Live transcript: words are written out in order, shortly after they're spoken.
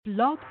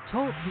Blog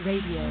Talk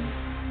Radio.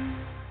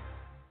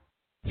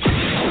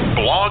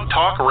 Blog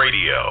Talk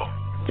Radio.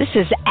 This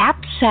is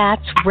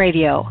AppSats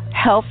Radio,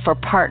 Help for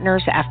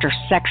Partners After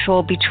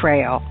Sexual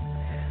Betrayal.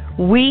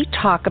 We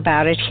talk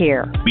about it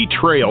here.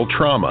 Betrayal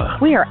trauma.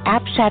 We are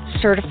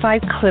AppSats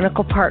certified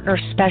clinical partner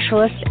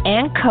specialists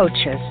and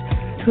coaches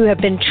who have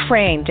been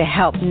trained to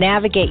help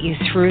navigate you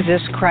through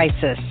this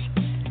crisis.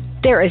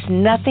 There is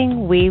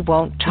nothing we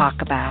won't talk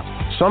about.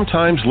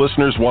 Sometimes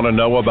listeners want to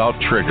know about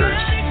triggers.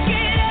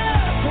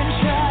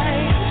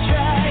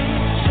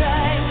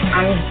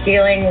 I'm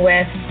dealing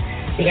with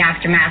the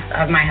aftermath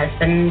of my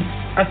husband's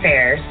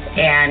affairs,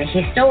 and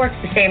he still works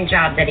the same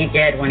job that he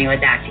did when he was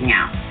acting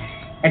out.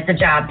 It's a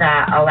job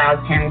that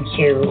allows him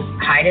to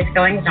hide his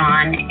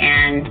goings-on,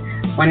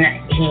 and one that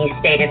he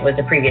stated was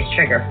a previous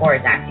trigger for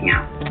his acting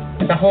out.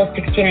 The whole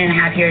 16 and a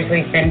half years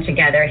we've been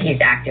together, he's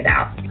acted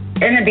out.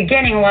 In the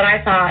beginning, what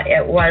I thought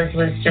it was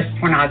just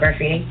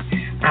pornography.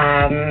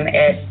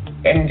 It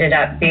ended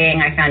up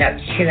being, I found out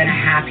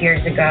 2.5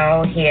 years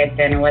ago, he had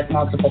been with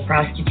multiple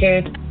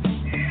prostitutes.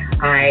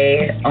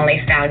 I only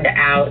found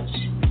out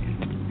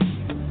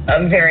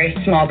a very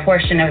small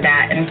portion of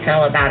that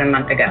until about a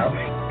month ago.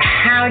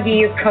 How do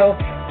you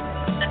cope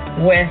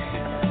with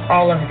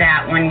all of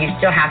that when you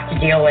still have to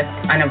deal with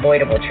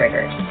unavoidable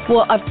triggers?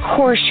 Well, of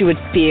course you would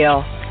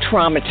feel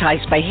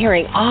traumatized by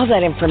hearing all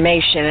that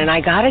information. And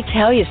I got to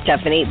tell you,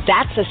 Stephanie,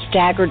 that's a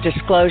staggered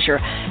disclosure.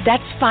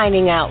 That's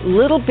finding out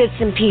little bits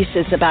and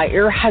pieces about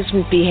your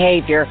husband's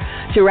behavior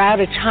throughout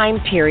a time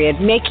period,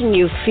 making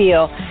you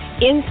feel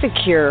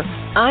insecure,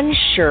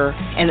 unsure,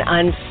 and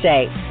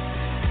unsafe.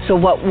 So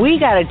what we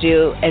got to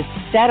do is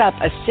set up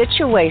a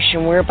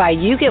situation whereby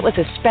you get with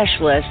a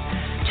specialist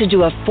to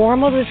do a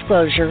formal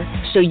disclosure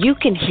so you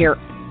can hear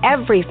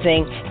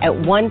everything at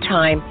one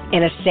time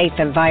in a safe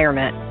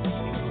environment.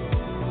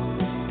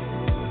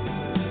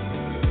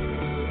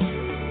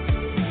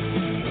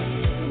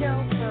 You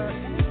know, for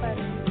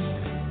anybody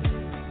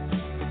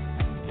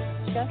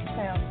who just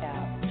found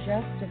out,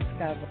 just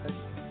discovered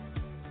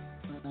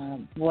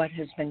what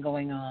has been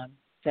going on,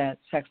 that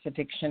sex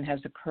addiction has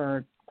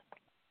occurred,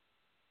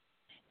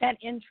 that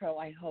intro,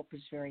 I hope,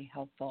 is very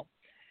helpful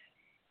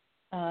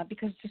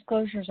because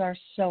disclosures are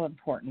so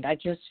important. I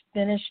just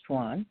finished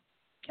one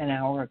an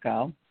hour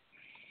ago,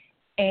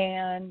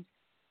 and,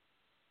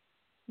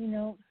 you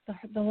know,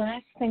 the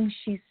last thing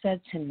she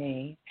said to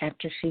me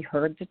after she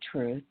heard the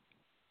truth,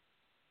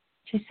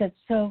 she said,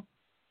 "So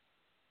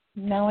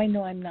now I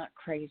know I'm not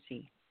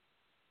crazy."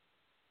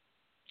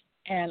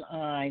 And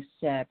I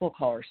said, we'll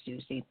call her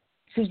Susie.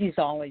 Susie's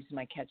always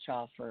my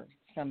catch-all for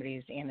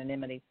somebody's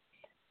anonymity.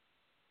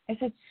 I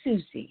said,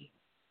 "Susie,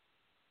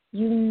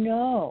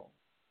 you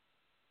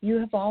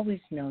have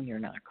always known you're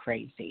not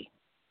crazy."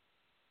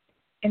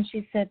 And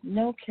she said,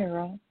 "No,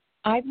 Carol,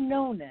 I've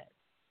known it,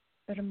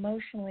 but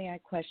emotionally I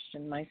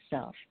questioned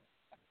myself."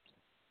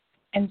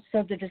 And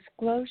so the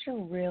disclosure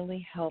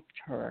really helped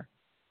her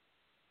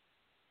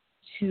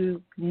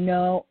to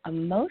know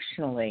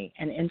emotionally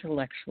and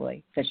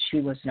intellectually that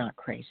she was not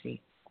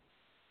crazy.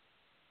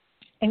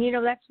 And, you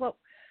know, that's what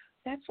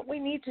we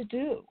need to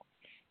do.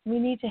 We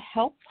need to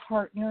help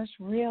partners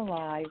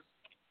realize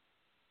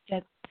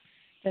that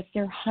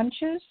their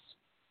hunches,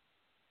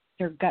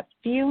 their gut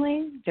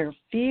feeling, their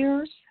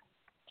fears,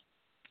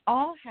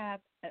 all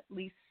have at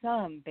least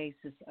some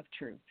basis of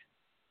truth.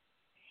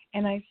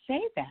 And I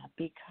say that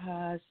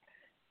because,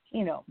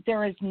 you know,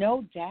 there is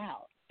no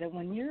doubt that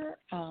when you're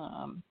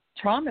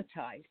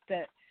traumatized,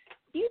 that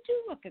you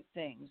do look at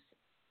things.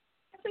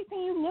 Everything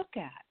you look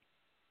at,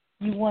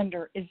 you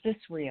wonder, is this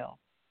real?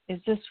 Is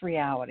this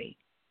reality?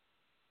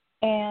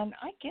 And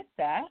I get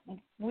that.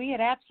 We at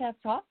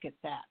AppSats all get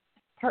that.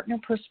 Partner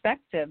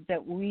perspective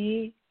that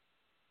we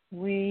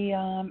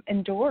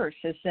endorse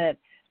is that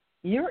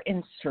you're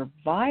in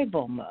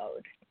survival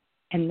mode,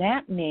 and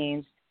that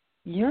means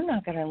you're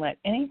not going to let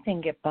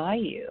anything get by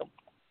you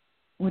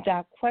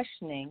without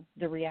questioning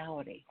the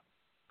reality.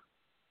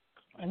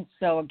 And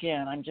so,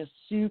 again, I'm just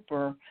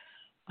super,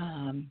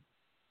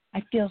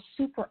 I feel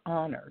super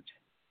honored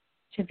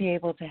to be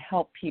able to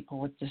help people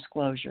with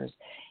disclosures.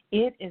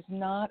 It is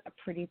not a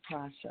pretty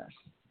process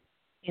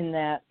in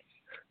that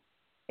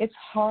it's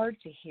hard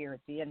to hear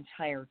the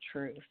entire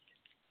truth.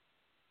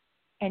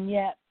 And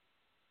yet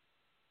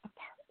a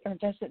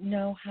partner doesn't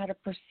know how to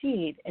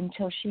proceed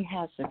until she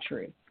has the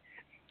truth.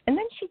 And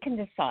then she can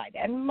decide.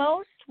 And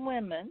most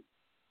women,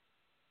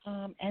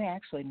 and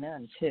actually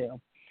men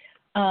too,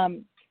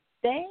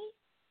 they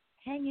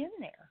hang in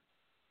there.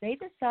 They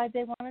decide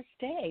they want to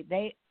stay.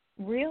 They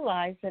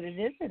realize that it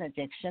is an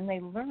addiction. They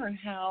learn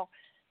how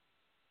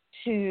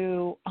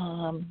to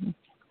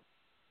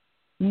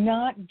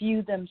not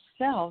view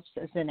themselves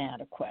as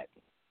inadequate,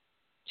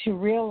 to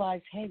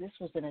realize, hey, this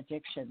was an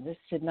addiction. This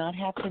did not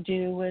have to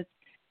do with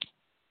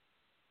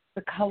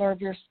the color of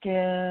your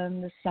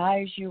skin, the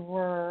size you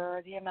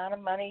were, the amount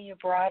of money you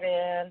brought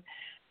in,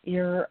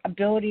 your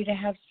ability to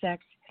have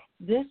sex.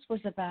 This was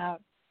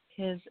about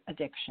his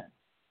addiction.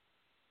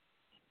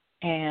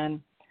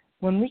 And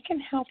when we can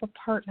help a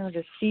partner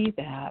to see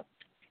that,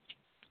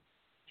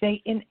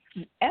 they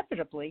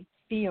inevitably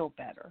feel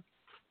better.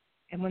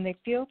 And when they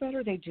feel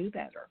better, they do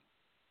better.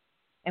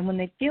 And when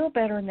they feel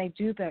better and they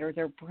do better,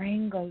 their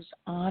brain goes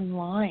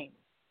online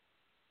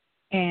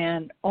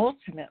and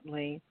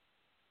ultimately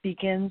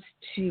begins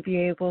to be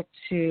able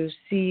to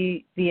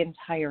see the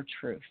entire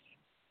truth.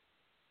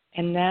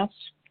 And that's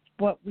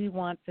what we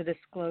want the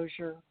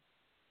disclosure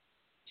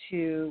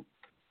to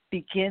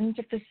begin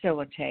to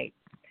facilitate.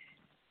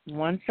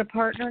 Once a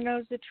partner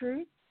knows the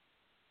truth,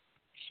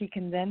 she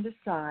can then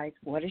decide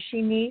what does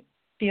she need,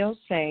 feel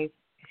safe,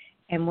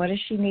 and what does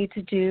she need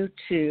to do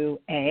to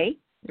A,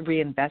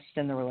 reinvest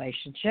in the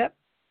relationship,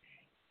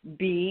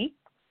 B,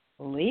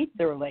 leave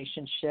the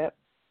relationship,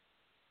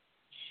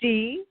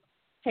 C,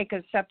 take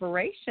a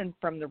separation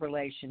from the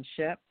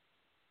relationship,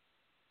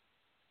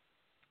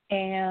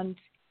 and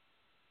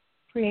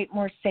create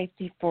more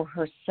safety for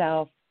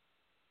herself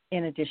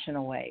in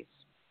additional ways.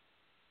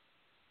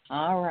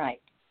 All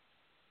right.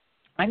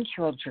 I'm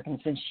Carol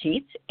Jurgensen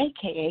Sheets,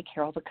 a.k.a.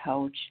 Carol the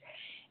Coach,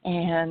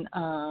 and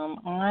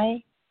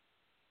I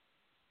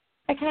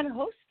kind of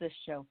host this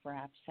show for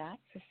AppSats.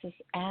 This is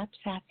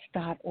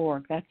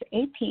appsats.org. That's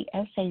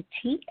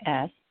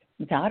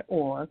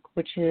APSATS.org,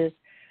 which is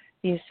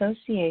the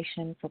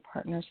Association for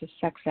Partners of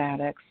Sex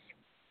Addicts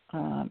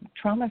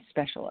Trauma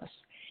Specialists.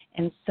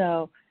 And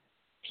so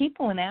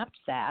people in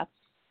AppSats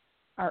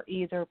are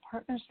either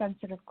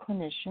partner-sensitive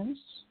clinicians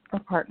or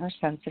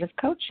partner-sensitive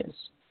coaches.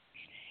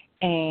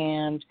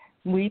 And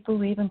we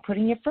believe in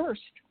putting you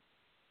first.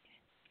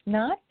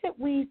 Not that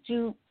we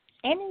do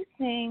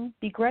anything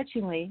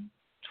begrudgingly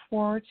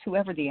towards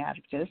whoever the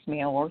addict is,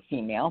 male or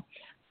female,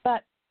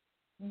 but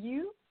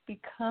you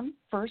become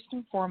first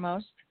and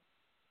foremost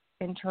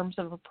in terms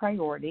of a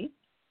priority,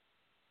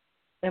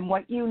 and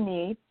what you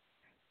need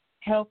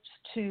helps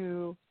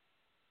to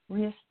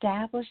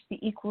reestablish the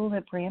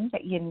equilibrium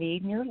that you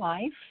need in your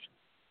life,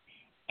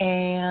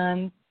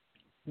 and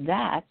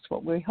that's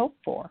what we hope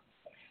for.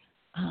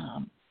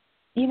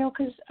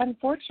 Because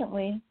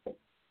unfortunately,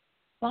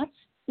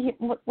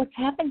 what's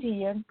happened to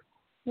you,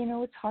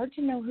 it's hard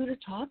to know who to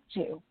talk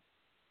to.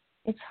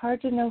 It's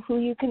hard to know who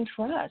you can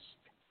trust.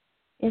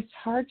 It's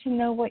hard to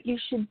know what you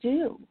should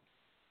do.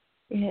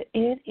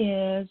 It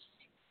is,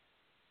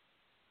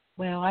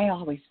 well, I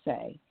always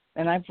say,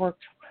 and I've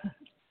worked,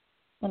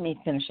 let me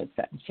finish a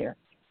sentence here.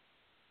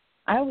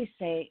 I always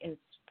say it's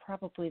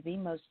probably the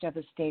most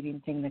devastating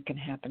thing that can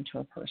happen to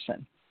a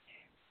person.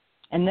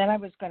 And then I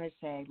was going to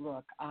say,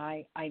 look,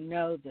 I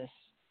know this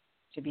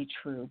to be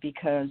true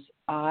because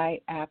I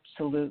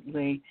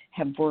absolutely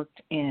have worked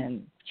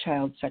in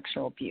child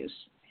sexual abuse.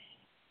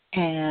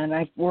 And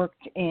I've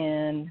worked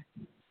in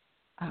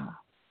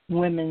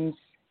women's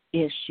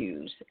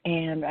issues,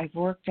 and I've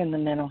worked in the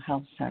mental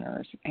health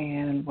centers.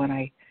 And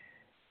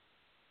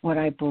what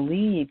I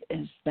believe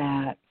is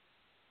that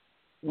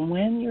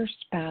when your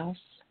spouse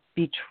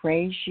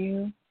betrays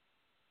you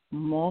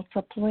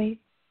multiply,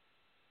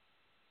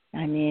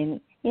 I mean,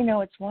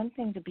 it's one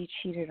thing to be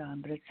cheated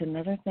on, but it's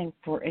another thing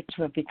for it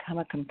to have become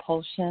a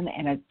compulsion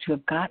and to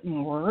have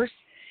gotten worse.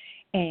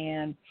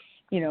 And,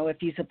 if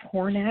he's a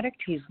porn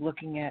addict, he's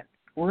looking at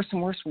worse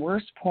and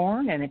worse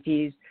porn. And if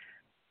he's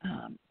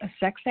a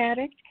sex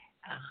addict,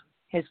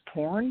 his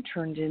porn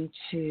turned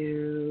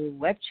into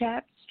web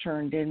chats,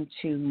 turned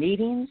into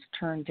meetings,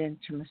 turned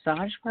into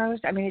massage parlors.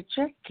 I mean, it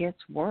just gets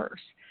worse.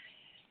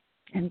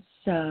 And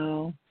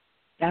so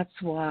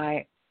that's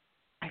why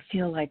I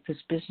feel like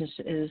this business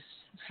is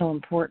so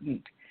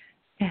important,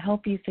 to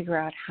help you figure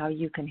out how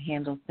you can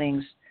handle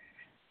things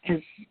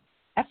as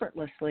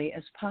effortlessly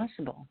as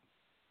possible.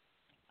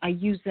 I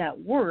use that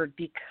word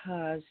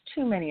because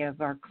too many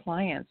of our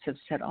clients have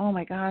said, oh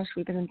my gosh,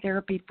 we've been in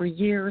therapy for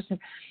years,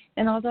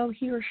 and although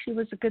he or she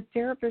was a good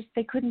therapist,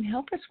 they couldn't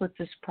help us with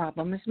this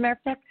problem. As a matter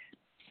of fact,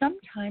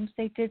 sometimes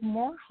they did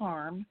more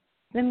harm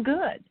than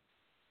good.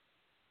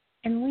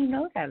 And we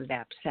know that at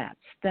AppSats,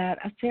 that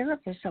a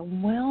therapist, a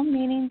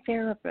well-meaning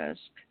therapist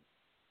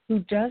who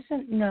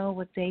doesn't know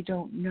what they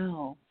don't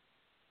know,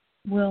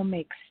 will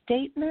make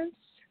statements,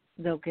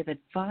 they'll give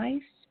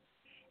advice,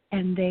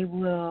 and they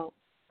will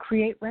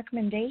create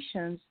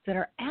recommendations that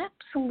are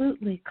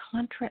absolutely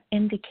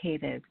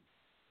contraindicated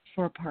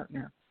for a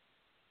partner.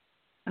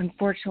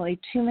 Unfortunately,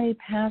 too many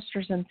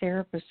pastors and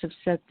therapists have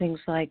said things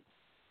like,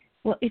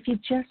 well, if you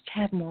just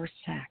had more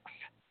sex,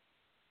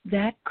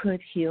 that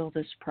could heal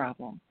this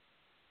problem.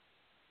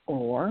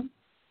 Or,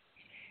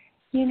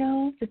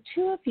 the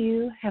two of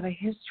you have a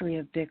history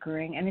of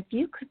bickering, and if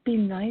you could be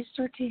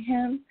nicer to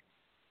him,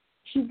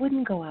 he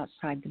wouldn't go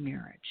outside the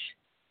marriage.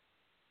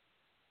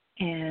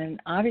 And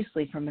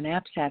obviously, from an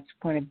AppSats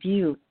point of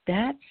view,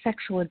 that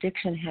sexual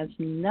addiction has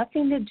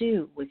nothing to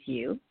do with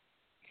you.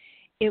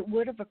 It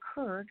would have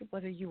occurred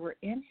whether you were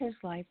in his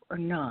life or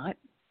not.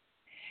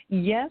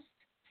 Yes,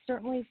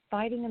 certainly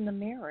fighting in the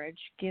marriage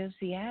gives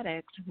the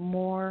addict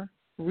more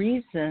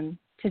reason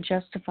to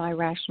justify,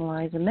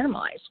 rationalize, and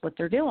minimize what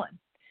they're doing.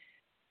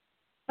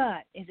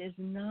 But it is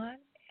not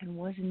and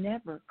was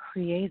never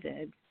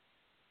created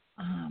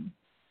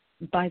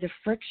by the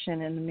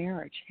friction in the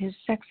marriage. His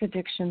sex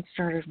addiction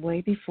started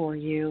way before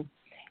you,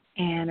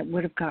 and it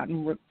would have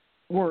gotten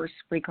worse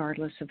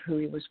regardless of who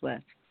he was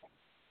with.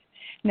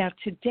 Now,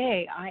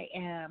 today I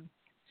am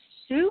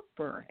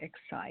super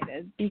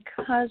excited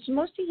because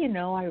most of you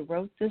know I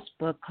wrote this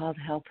book called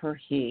Help Her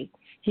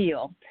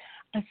Heal,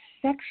 a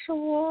sex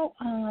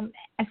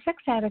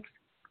addict's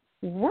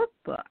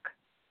workbook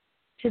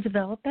to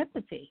develop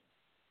empathy.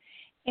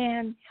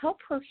 And Help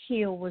Her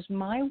Heal was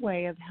my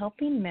way of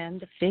helping men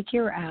to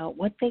figure out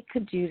what they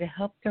could do to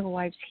help their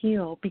wives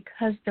heal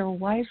because their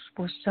wives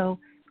were so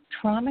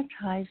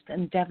traumatized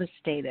and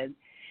devastated.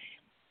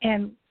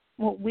 And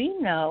what we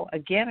know,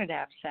 again at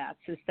AppSats,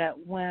 is that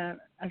when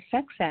a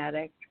sex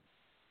addict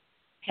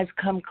has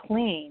come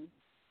clean,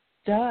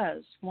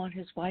 does want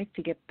his wife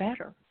to get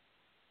better,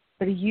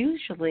 but he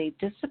usually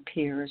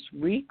disappears,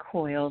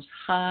 recoils,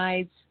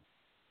 hides,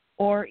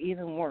 or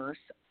even worse,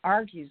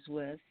 argues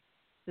with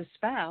the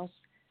spouse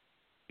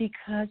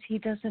because he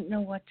doesn't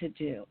know what to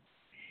do.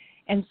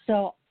 And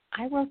so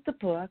I wrote the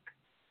book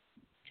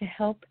to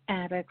help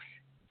addicts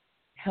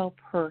help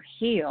her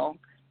heal,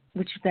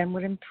 which then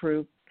would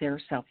improve their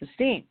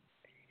self-esteem.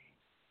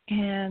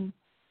 And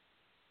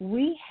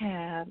we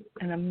have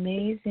an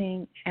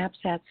amazing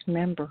AppSats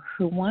member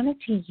who wanted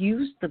to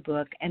use the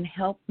book and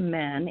help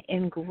men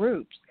in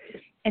groups.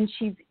 And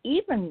she's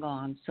even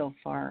gone so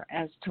far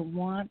as to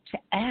want to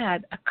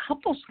add a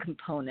couples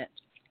component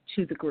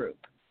to the group.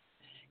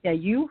 Yeah,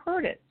 you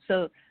heard it.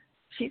 So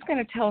she's going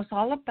to tell us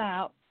all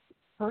about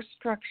her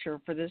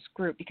structure for this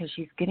group because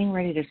she's getting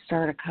ready to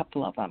start a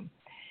couple of them.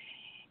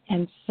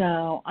 And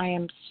so I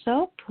am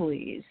so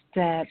pleased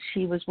that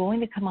she was willing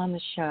to come on the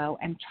show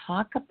and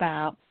talk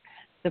about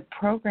the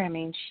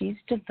programming she's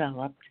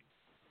developed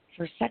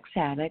for sex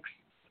addicts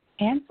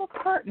and for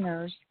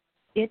partners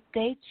if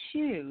they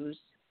choose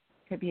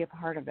to be a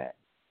part of it.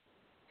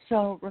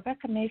 So,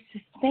 Rebecca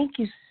Maestas, thank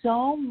you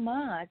so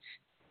much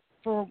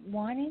for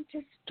wanting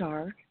to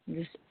start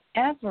this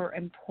ever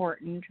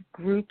important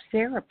group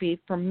therapy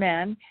for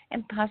men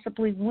and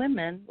possibly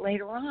women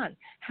later on.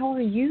 How are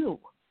you?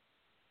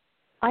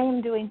 I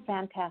am doing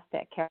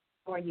fantastic. Carol,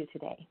 how are you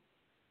today?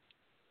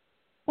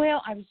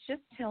 Well, I was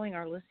just telling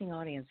our listening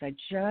audience, I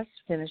just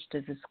finished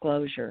a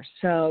disclosure.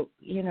 So,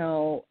 you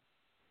know,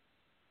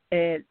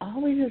 it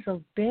always is a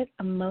bit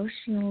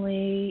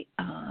emotionally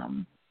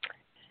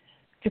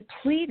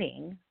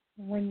depleting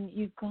when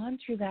you've gone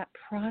through that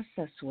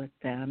process with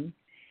them.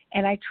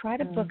 And I try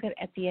to book it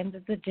at the end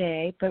of the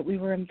day, but we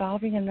were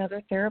involving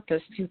another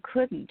therapist who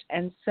couldn't.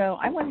 And so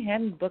I went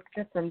ahead and booked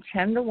it from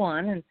 10 to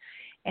 1,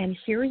 and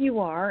here you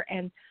are.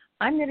 And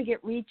I'm going to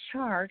get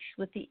recharged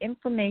with the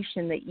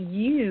information that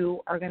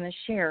you are going to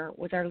share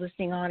with our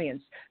listening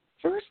audience.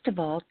 First of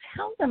all,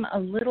 tell them a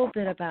little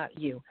bit about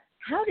you.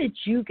 How did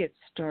you get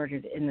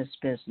started in this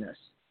business?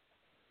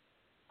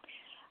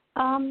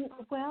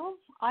 Well,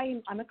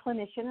 I'm a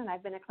clinician, and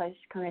I've been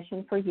a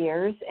clinician for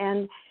years.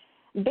 And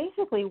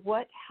basically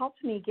what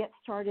helped me get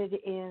started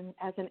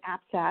as an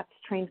AppSats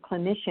trained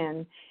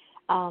clinician,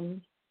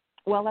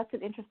 well, that's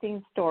an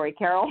interesting story,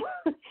 Carol.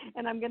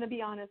 And I'm going to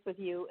be honest with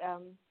you.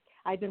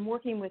 I've been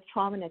working with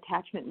trauma and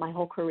attachment my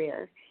whole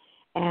career,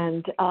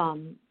 and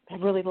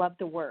have really loved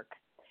the work.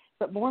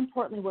 But more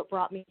importantly, what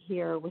brought me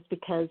here was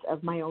because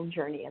of my own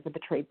journey as a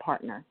betrayed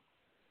partner.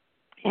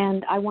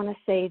 And I want to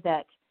say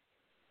that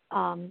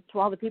to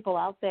all the people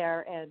out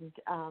there and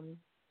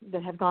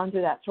that have gone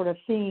through that sort of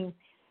thing,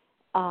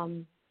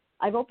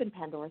 I've opened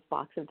Pandora's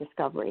box of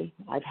discovery.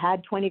 I've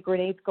had 20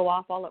 grenades go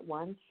off all at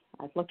once.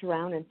 I've looked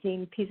around and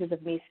seen pieces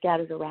of me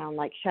scattered around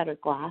like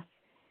shattered glass,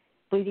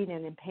 bleeding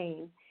and in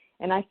pain.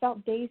 And I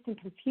felt dazed and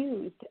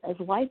confused as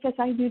life as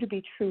I knew to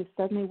be true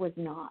suddenly was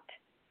not.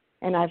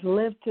 And I've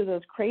lived through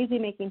those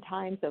crazy-making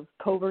times of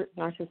covert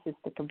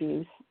narcissistic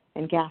abuse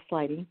and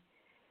gaslighting,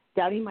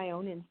 doubting my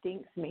own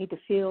instincts, made to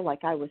feel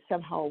like I was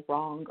somehow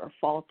wrong or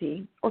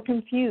faulty or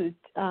confused,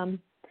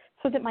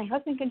 so that my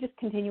husband can just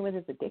continue with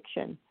his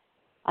addiction.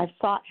 I've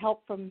sought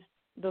help from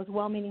those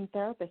well-meaning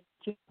therapists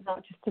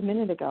just a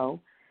minute ago,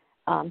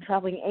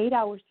 traveling 8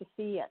 hours to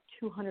see at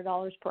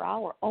 $200 per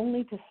hour,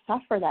 only to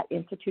suffer that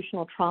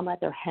institutional trauma at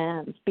their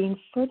hands, being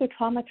further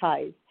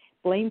traumatized,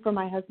 blamed for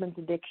my husband's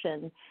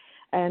addiction,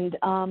 and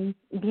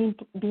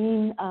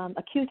being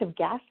accused of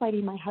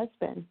gaslighting my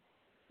husband,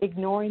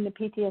 ignoring the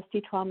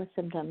PTSD trauma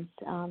symptoms.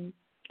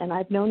 And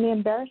I've known the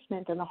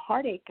embarrassment and the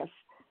heartache of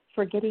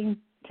forgetting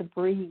to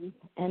breathe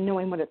and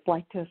knowing what it's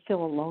like to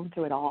feel alone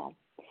through it all.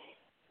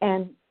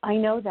 And I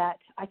know that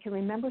I can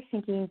remember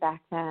thinking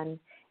back then,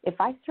 if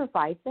I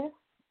survive this,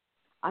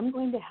 I'm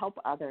going to help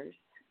others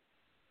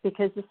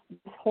because this is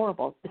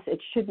horrible. It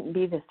shouldn't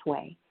be this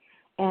way.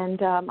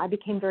 And I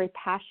became very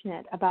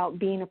passionate about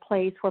being a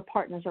place where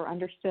partners are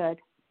understood.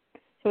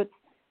 So it's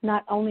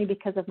not only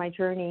because of my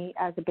journey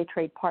as a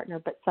betrayed partner,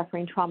 but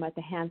suffering trauma at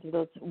the hands of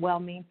those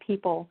well-meaning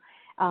people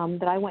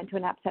that I went to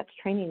an AppSats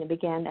training and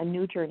began a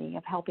new journey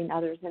of helping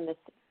others in this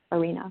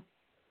arena.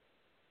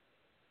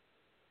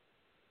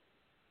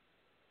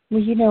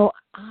 Well, you know,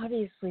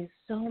 obviously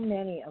so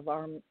many of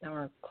our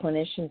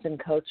clinicians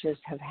and coaches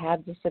have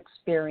had this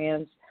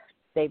experience.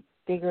 They've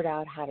figured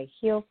out how to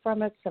heal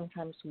from it,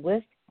 sometimes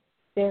with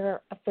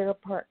they're a fair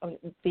part of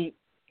the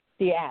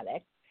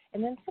addict,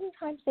 and then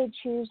sometimes they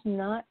choose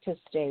not to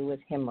stay with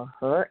him or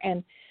her.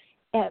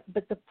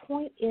 But the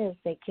point is,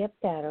 they get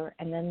better,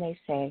 and then they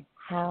say,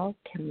 "How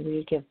can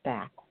we give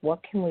back?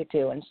 What can we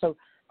do?" And so,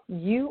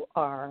 you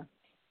are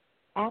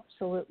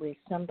absolutely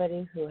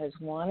somebody who has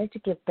wanted to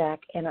give back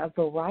in a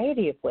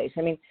variety of ways.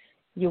 I mean,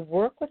 you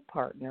work with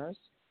partners,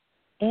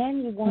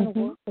 and you want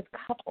to work with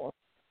couples.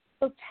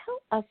 So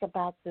tell us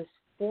about this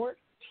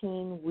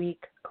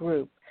 14-week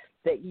group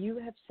that you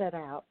have set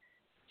out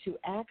to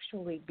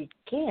actually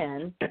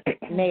begin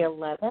May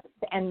 11th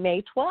and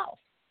May 12th.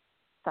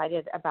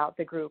 Excited about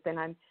the group, and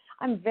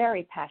I'm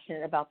very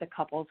passionate about the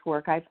couples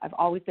work. I've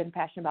always been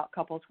passionate about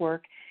couples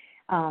work,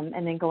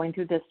 and then going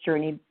through this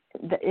journey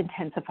that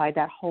intensified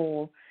that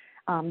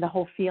the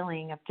whole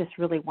feeling of just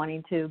really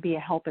wanting to be a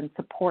help and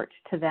support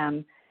to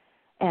them.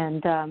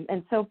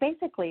 And so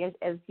basically,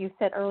 as you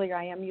said earlier,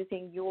 I am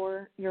using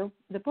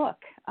the book,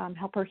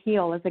 Help Her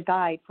Heal, as a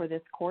guide for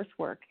this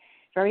coursework.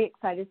 Very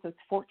excited. So it's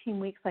 14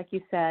 weeks, like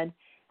you said,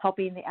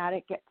 helping the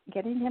addict,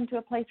 getting him to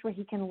a place where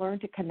he can learn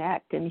to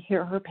connect and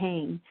hear her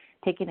pain,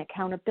 taking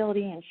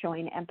accountability and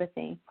showing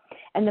empathy.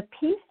 And the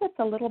piece that's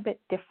a little bit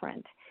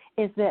different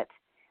is that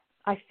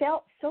I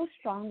felt so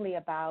strongly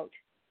about,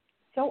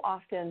 so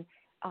often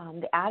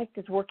the addict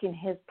is working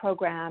his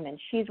program and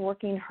she's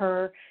working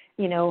her,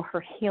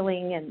 her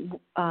healing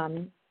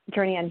and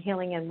journey on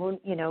healing and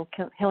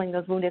healing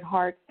those wounded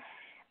hearts.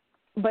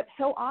 But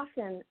so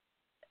often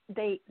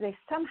they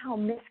somehow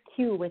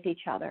miscue with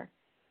each other.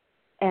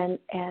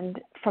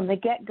 And from the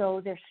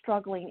get-go, they're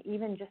struggling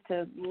even just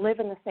to live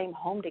in the same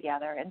home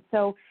together. And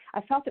so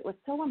I felt it was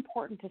so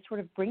important to sort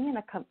of bring in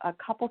a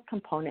couples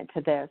component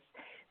to this,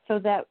 so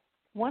that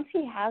once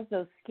he has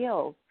those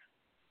skills,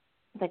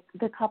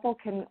 the couple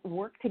can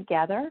work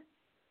together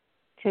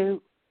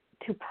to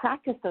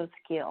practice those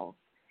skills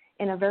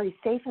in a very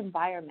safe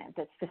environment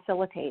that's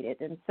facilitated.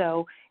 And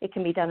so it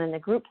can be done in a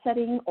group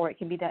setting, or it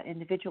can be done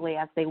individually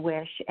as they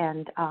wish.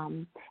 And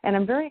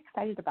I'm very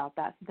excited about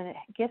that. So then it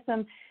gives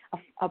them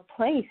a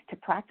place to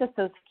practice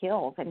those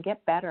skills and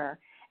get better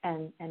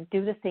and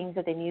do the things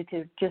that they need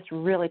to just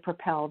really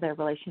propel their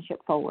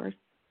relationship forward.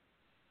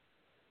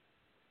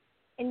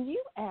 And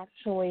you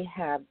actually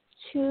have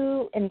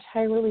two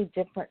entirely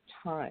different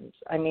times.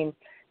 I mean,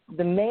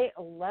 the May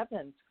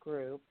 11th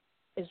group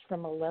is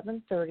from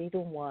 11:30 to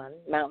 1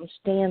 Mountain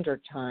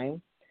Standard Time,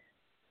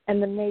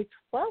 and the May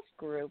 12th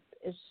group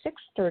is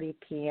 6:30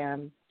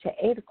 p.m. to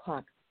 8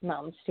 o'clock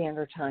Mountain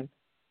Standard Time.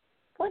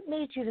 What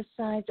made you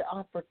decide to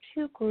offer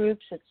two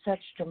groups at such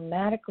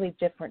dramatically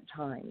different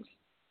times?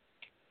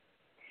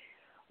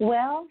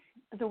 Well,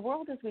 the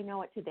world as we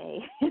know it today,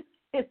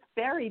 it's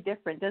very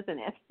different, isn't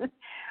it?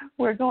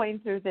 We're going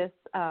through this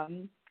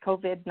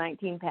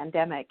COVID-19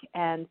 pandemic,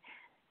 and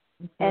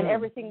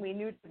everything we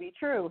knew to be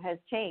true has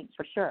changed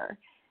for sure.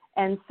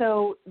 And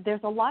so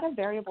there's a lot of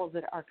variables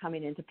that are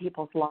coming into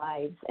people's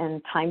lives,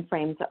 and time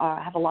frames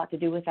have a lot to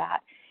do with that.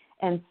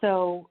 And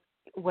so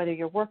whether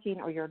you're working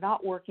or you're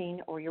not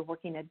working, or you're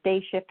working a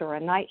day shift or a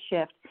night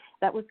shift,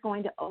 that was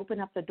going to open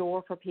up the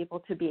door for people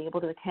to be able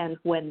to attend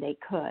when they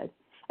could.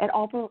 It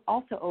also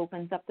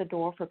opens up the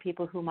door for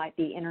people who might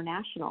be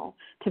international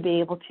to be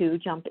able to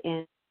jump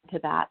into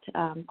that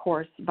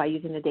course by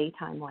using the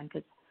daytime one,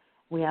 because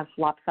we have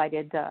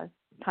lopsided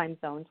time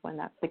zones when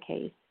that's the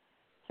case.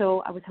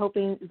 So I was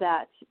hoping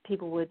that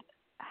people would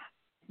have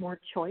more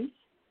choice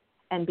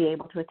and be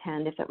able to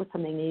attend if it was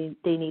something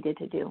they needed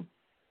to do.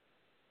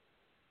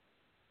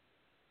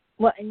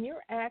 Well, and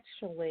you're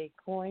actually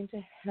going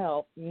to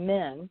help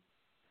men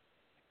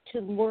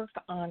to work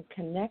on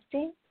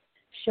connecting,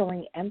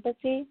 showing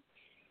empathy,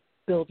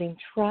 building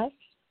trust,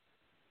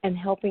 and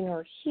helping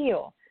her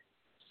heal.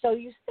 So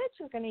you said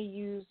you're going to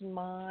use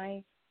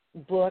my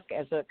book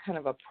as a kind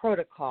of a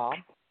protocol.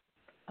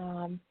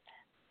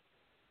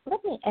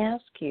 Let me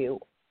ask you,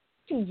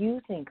 what do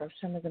you think are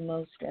some of the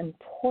most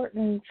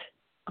important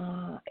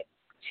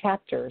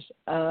chapters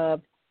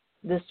of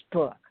this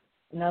book?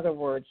 In other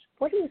words,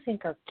 what do you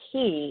think are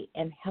key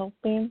in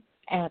helping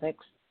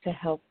addicts to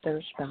help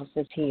their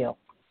spouses heal?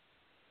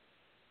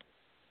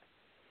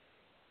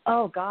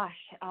 Oh, gosh.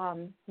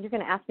 You're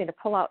going to ask me to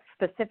pull out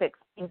specific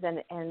things,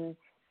 and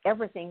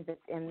everything that's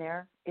in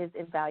there is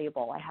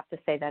invaluable. I have to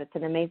say that it's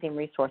an amazing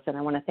resource, and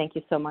I want to thank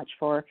you so much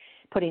for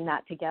putting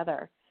that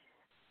together.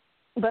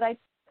 But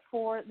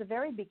for the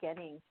very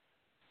beginning,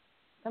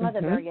 some of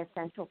the very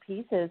essential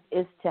pieces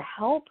is to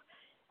help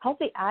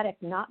the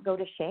addict not go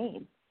to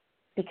shame,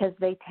 because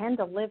they tend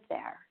to live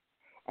there.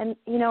 And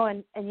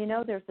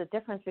there's a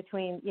difference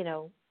between,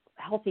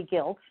 healthy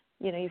guilt.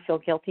 You feel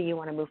guilty, you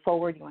want to move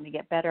forward, you want to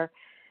get better.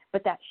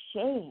 But that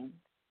shame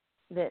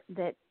that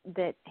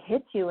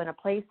hits you in a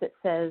place that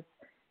says,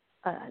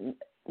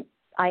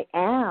 I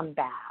am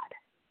bad,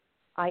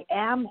 I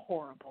am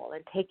horrible,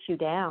 and takes you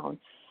down.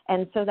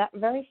 And so that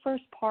very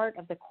first part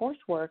of the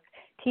coursework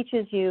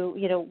teaches you,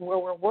 where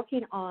we're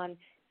working on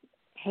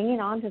hanging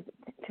on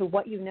to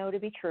what you know to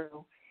be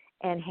true,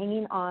 and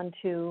hanging on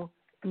to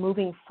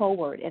moving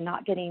forward and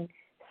not getting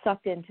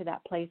sucked into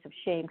that place of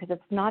shame, because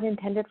it's not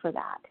intended for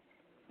that.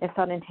 It's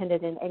not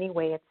intended in any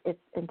way. It's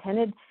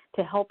intended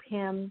to help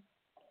him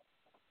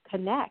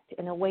connect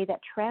in a way that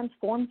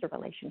transforms the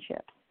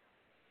relationship,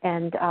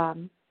 and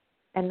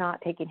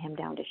not taking him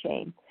down to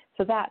shame.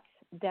 So that's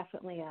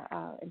definitely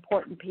a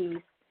important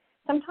piece.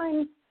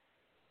 Sometimes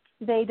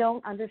they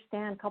don't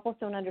understand, couples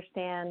don't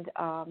understand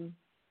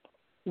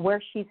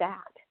where she's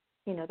at.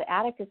 You know, the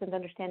addict isn't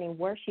understanding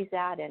where she's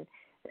at, and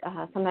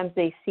sometimes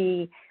they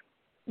see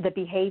the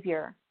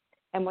behavior,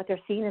 and what they're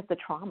seeing is the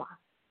trauma,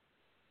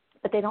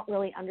 but they don't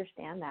really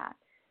understand that.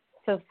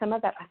 So some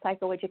of that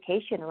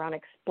psychoeducation around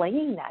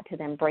explaining that to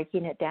them,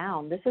 breaking it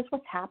down, this is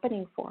what's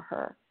happening for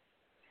her,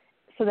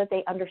 so that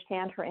they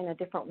understand her in a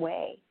different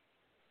way.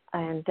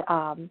 And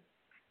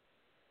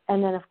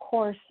then, of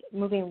course,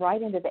 moving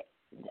right into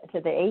the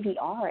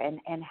ADR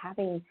and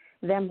having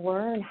them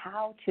learn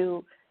how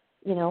to,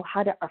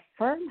 how to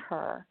affirm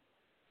her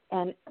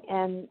and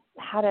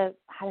how to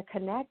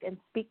connect and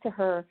speak to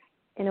her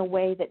in a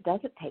way that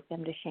doesn't take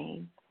them to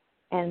shame.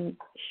 And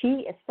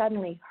she is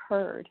suddenly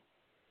heard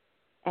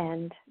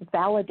and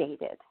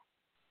validated.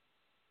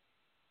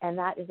 And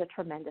that is a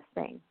tremendous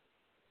thing.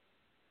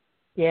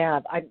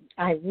 Yeah,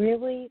 I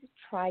really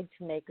tried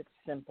to make it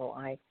simple.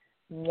 I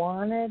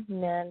wanted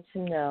men to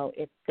know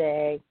if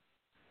they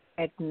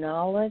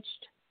acknowledged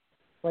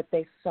what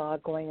they saw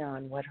going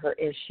on, what her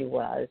issue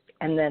was,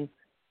 and then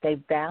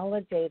they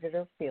validated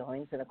her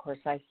feelings. And, of course,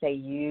 I say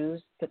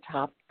use the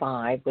top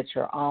 5, which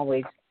are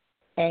always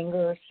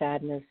anger,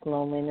 sadness,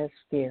 loneliness,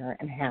 fear,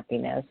 and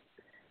happiness.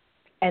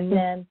 And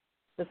then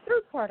the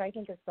third part I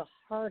think is the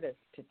hardest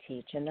to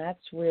teach, and that's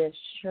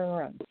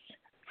reassurance.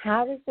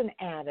 How does an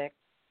addict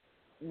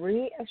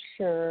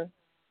reassure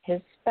his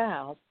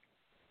spouse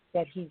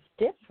that he's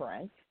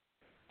different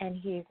and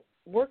he's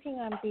working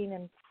on being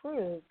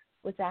improved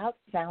without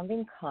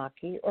sounding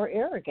cocky or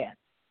arrogant?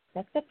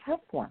 That's a tough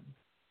one.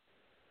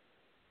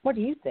 What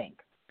do you think?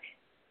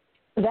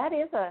 That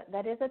is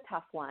a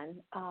tough one,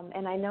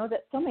 and I know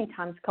that so many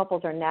times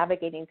couples are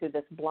navigating through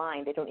this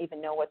blind. They don't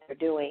even know what they're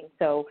doing.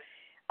 So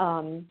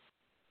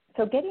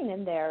getting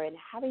in there and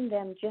having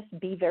them just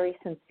be very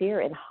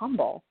sincere and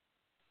humble,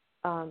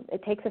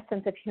 it takes a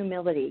sense of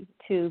humility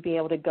to be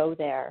able to go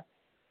there,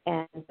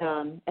 and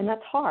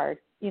that's hard.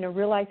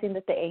 Realizing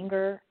that the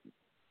anger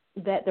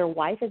that their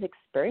wife is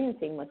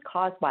experiencing was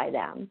caused by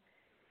them,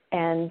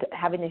 and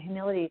having the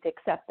humility to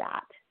accept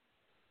that,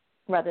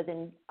 rather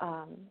than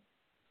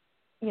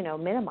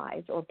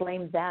minimize or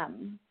blame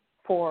them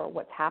for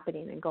what's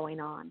happening and going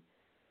on.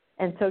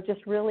 And so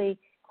just really,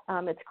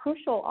 it's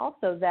crucial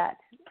also that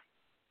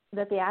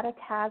the addict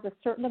has a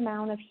certain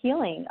amount of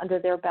healing under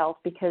their belt,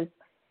 because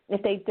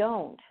if they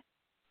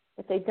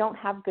don't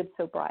have good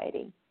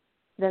sobriety,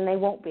 then they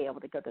won't be able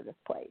to go to this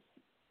place.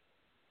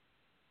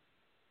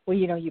 Well,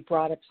 you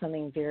brought up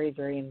something very,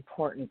 very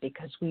important,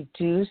 because we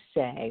do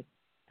say,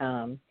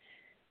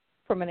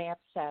 from an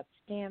APSAT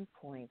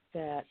standpoint,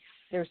 that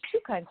there's 2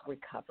 kinds of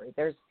recovery.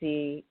 There's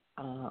the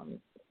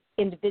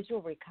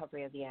individual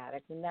recovery of the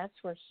addict, and that's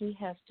where he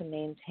has to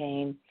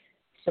maintain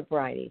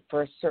sobriety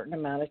for a certain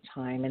amount of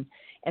time.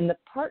 And the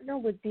partner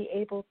would be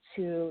able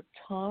to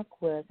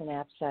talk with an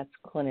APSAT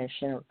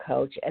clinician or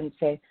coach and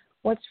say,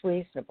 what's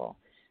reasonable?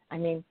 I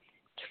mean,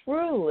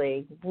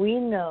 truly, we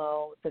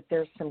know that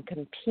there's some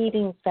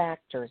competing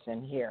factors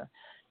in here.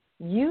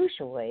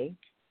 Usually,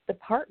 the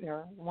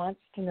partner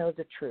wants to know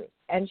the truth,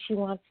 and she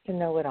wants to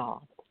know it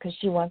all, because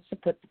she wants to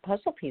put the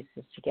puzzle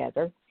pieces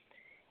together,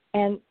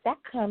 and that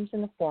comes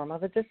in the form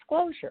of a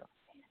disclosure.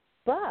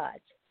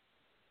 But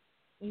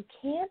you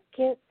can't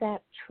get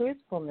that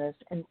truthfulness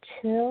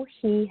until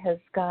he has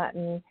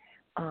gotten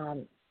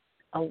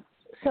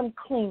some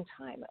clean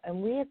time,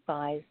 and we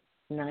advise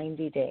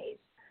 90 days,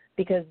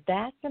 because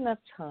that's enough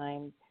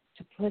time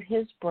to put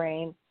his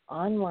brain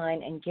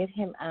online and get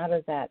him out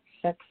of that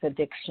sex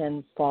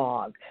addiction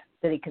fog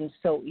that he can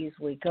so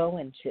easily go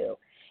into.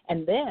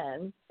 And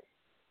then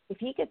if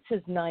he gets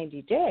his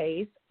 90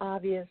 days,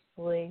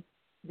 obviously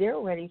they're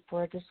ready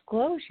for a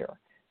disclosure.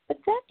 But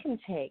that can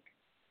take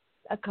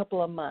a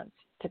couple of months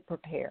to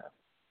prepare.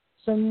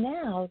 So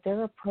now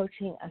they're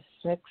approaching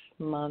a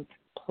 6-month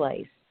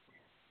place.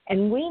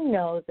 And we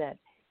know that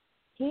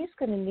he's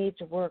going to need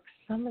to work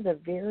some of the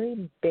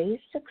very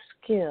basic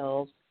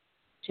skills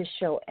to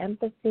show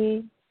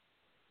empathy,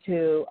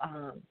 to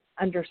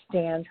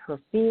understand her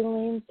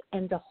feelings,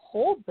 and to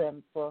hold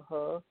them for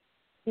her,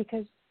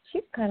 because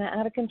she's kind of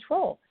out of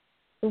control.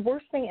 The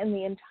worst thing in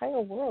the entire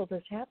world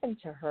has happened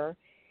to her,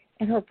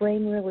 and her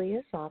brain really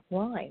is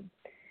offline.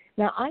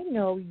 Now, I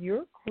know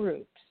your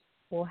groups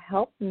will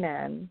help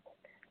men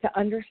to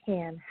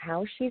understand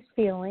how she's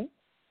feeling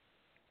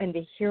and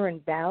to hear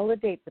and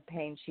validate the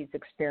pain she's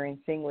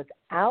experiencing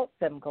without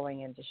them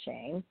going into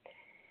shame.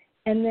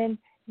 And then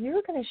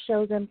you're going to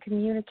show them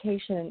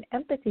communication and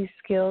empathy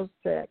skills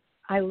that,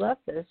 I love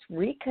this,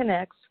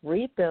 reconnects,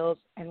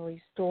 rebuilds, and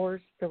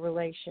restores the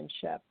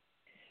relationship.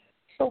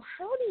 So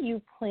how do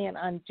you plan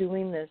on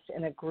doing this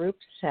in a group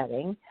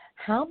setting?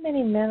 How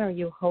many men are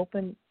you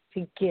hoping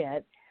to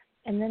get?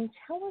 And then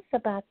tell us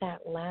about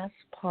that last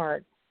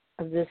part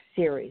of this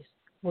series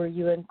where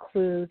you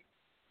include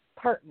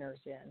partners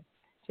in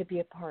to be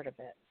a part of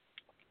it.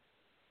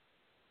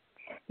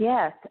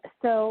 Yes.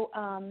 So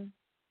a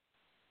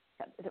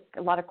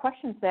lot of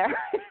questions there.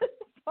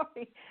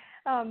 Sorry.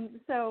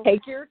 So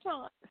take your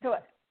time. So,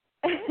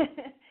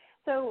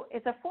 so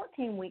it's a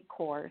 14-week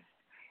course,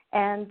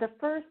 and the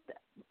first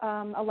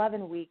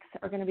 11 weeks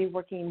are going to be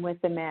working with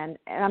the men,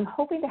 and I'm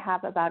hoping to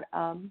have about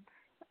a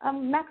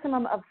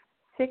maximum of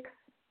six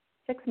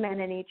men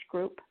in each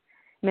group,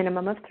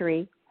 minimum of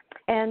 3,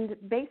 and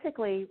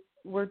basically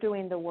we're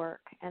doing the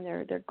work, and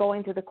they're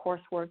going through the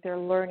coursework, they're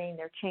learning,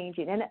 they're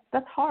changing, and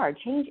that's hard.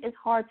 Change is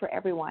hard for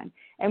everyone,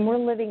 and we're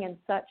living in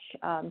such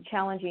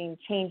challenging,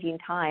 changing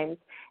times.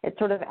 It's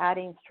sort of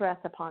adding stress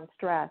upon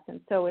stress, and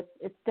so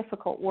it's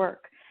difficult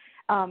work,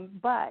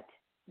 but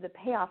the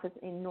payoff is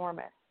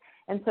enormous.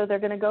 And so they're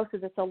going to go through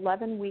this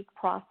 11-week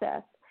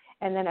process,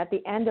 and then at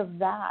the end of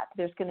that,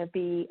 there's going to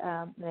be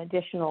an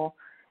additional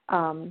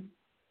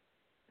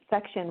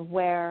section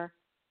where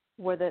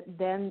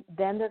then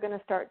they're going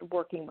to start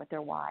working with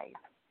their wives,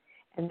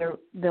 and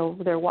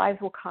their wives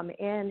will come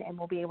in and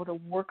we'll be able to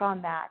work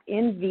on that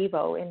in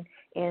vivo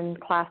in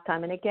class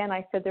time. And again,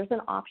 I said there's an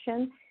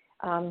option.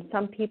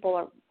 Some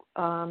people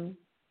are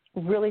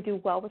really do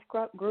well with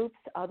groups.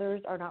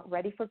 Others are not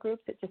ready for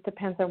groups. It just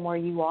depends on where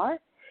you are.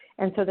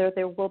 And so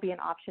there will be an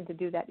option to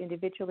do that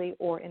individually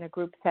or in a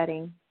group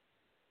setting.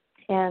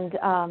 And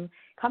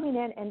coming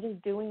in and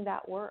just doing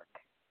that work.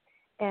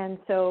 And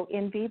so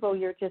in vivo,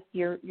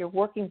 you're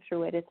working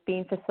through it. It's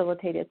being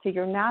facilitated. So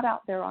you're not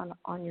out there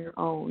on your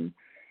own,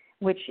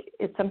 which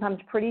is sometimes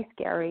pretty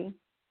scary.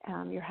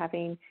 You're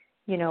having,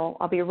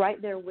 I'll be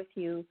right there with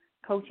you,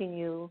 coaching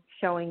you,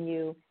 showing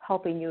you,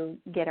 helping you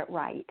get it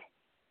right.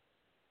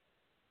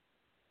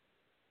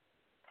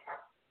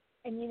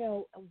 And,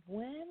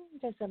 when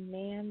does a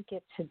man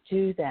get to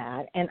do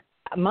that? And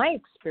my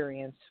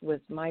experience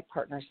with my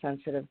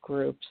partner-sensitive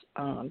groups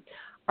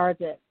are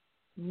that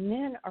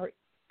men are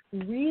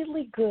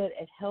really good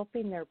at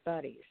helping their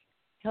buddies,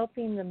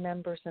 helping the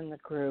members in the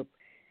group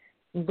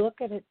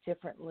look at it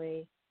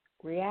differently,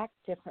 react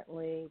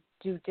differently,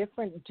 do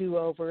different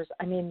do-overs.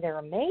 I mean, they're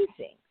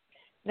amazing.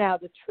 Now,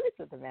 the truth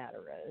of the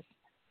matter is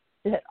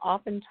that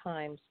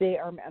oftentimes they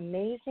are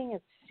amazing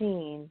at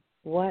seeing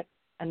what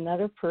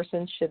another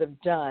person should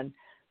have done,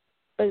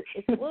 but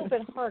it's a little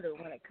bit harder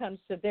when it comes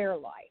to their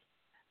life.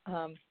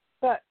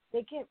 But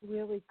they get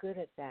really good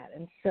at that.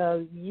 And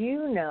so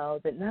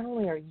that not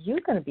only are you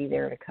going to be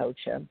there to coach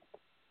them,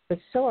 but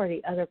so are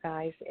the other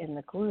guys in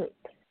the group.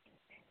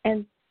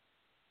 And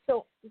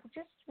so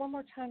just one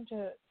more time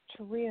to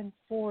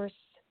reinforce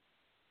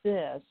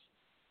this,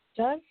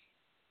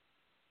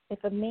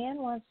 if a man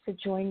wants to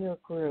join your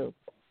group,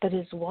 but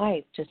his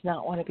wife does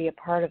not want to be a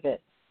part of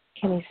it,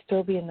 can he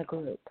still be in the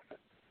group?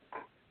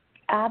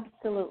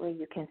 Absolutely,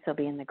 you can still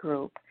be in the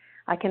group.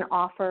 I can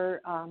offer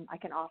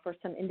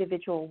some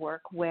individual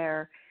work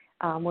where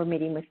we're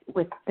meeting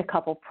with the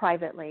couple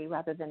privately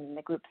rather than in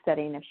the group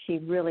setting if she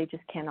really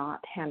just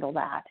cannot handle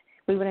that.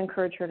 We would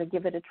encourage her to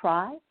give it a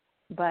try,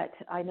 but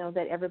I know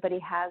that everybody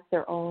has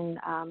their own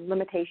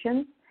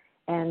limitations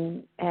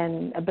and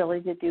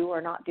ability to do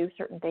or not do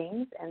certain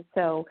things, and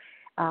so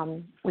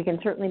we can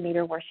certainly meet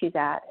her where she's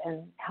at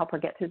and help her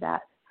get through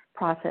that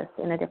process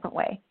in a different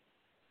way.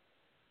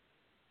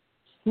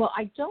 Well,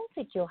 I don't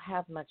think you'll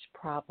have much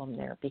problem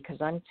there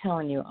because I'm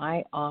telling you,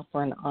 I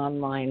offer an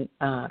online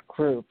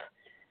group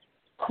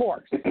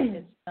course.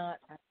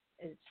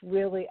 It's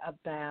really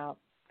about,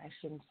 I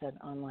shouldn't have said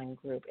online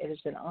group. It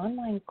is an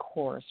online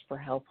course for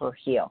Help Her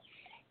Heal.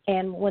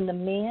 And when the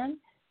man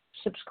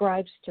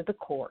subscribes to the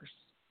course,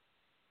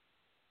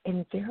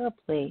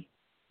 invariably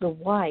the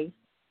wife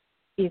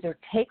either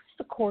takes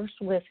the course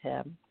with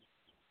him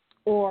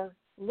or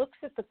looks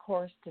at the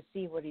course to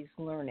see what he's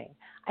learning.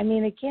 I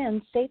mean,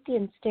 again, safety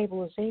and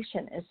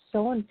stabilization is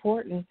so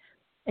important,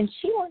 and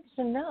she wants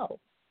to know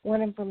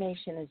what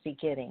information is he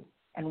getting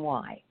and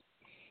why.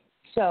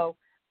 So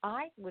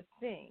I would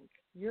think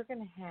you're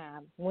going to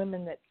have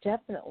women that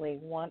definitely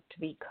want to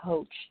be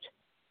coached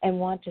and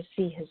want to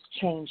see his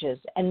changes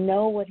and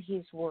know what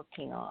he's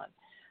working on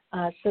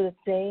so that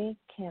they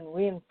can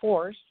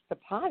reinforce the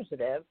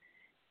positive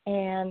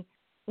and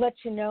let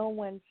you know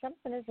when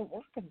something isn't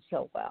working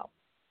so well.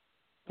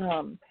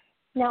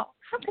 Now,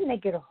 how can they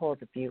get a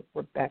hold of you,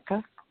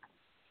 Rebecca?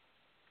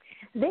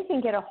 They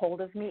can get a hold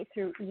of me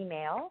through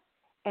email,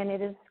 and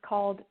it is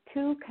called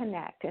To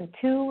Connect, and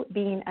 2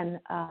 being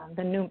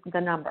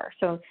the number.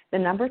 So the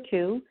number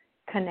 2,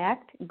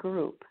 Connect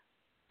Group.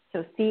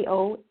 So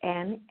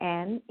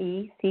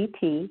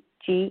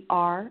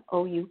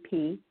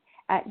CONNECTGROUP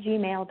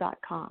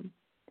 @gmail.com.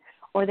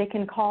 Or they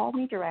can call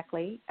me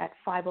directly at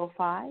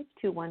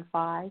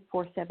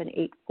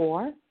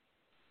 505-215-4784.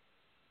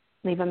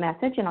 Leave a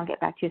message, and I'll get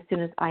back to you as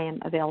soon as I am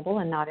available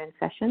and not in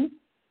session.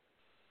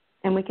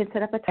 And we can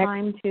set up a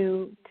time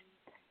to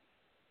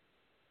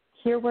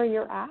hear where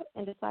you're at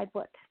and decide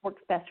what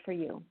works best for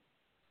you.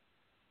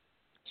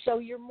 So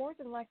you're more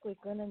than likely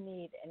going to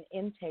need an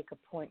intake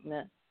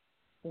appointment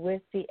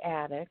with the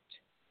addict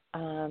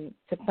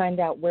to find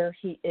out where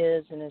he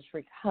is in his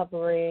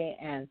recovery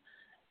and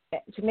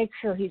to make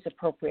sure he's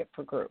appropriate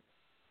for group.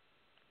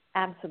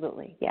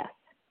 Absolutely, yes.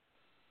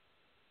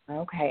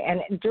 Okay,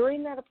 and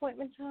during that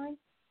appointment time,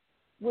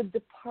 would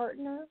the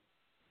partner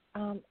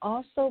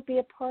also be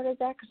a part of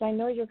that? Because I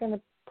know you're going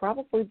to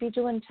probably be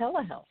doing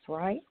telehealth,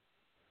 right?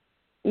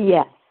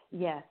 Yes,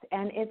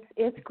 and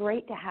it's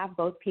great to have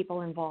both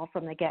people involved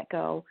from the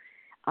get-go.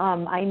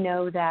 I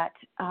know that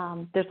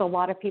there's a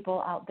lot of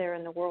people out there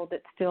in the world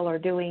that still are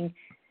doing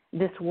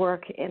this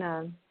work in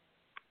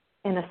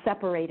a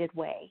separated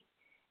way,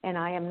 and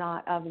I am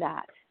not of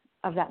that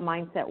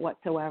mindset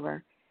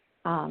whatsoever.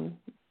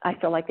 I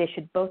feel like they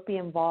should both be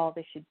involved.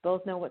 They should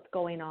both know what's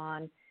going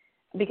on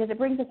because it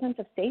brings a sense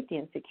of safety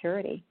and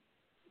security.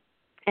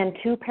 And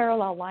two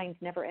parallel lines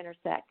never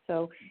intersect.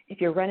 So if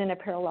you're running a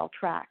parallel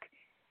track,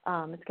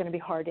 it's going to be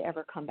hard to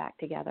ever come back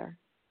together.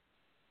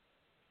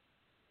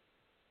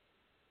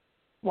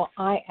 Well,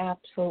 I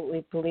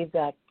absolutely believe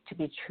that to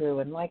be true.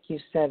 And like you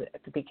said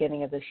at the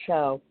beginning of the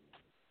show,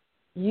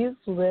 you've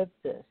lived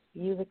this.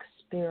 You've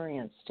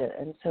experienced it.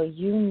 And so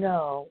you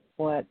know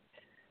what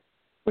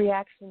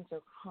reactions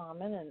are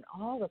common and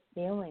all the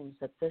feelings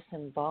that this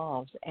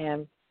involves.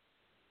 And,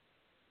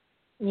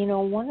 you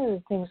know, one of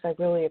the things I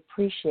really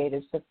appreciate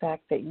is the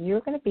fact that you're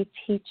going to be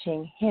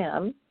teaching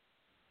him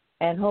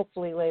and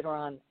hopefully later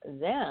on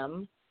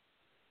them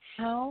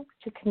how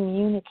to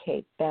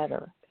communicate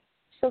better.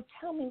 So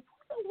tell me,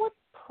 what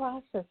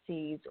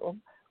processes or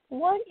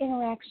what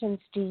interactions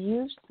do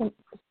you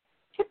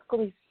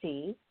typically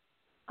see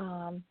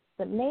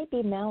that may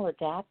be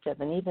maladaptive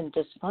and even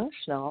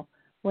dysfunctional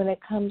when it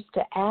comes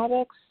to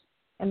addicts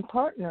and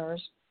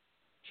partners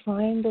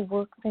trying to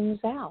work things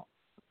out?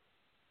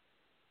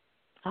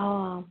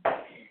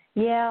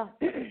 Yeah.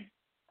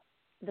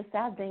 The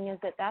sad thing is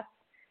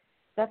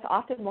that's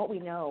often what we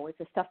know. It's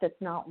the stuff that's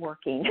not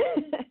working.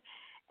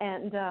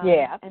 And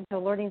so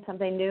learning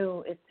something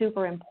new is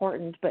super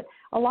important. But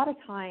a lot of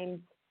times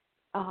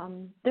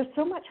there's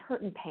so much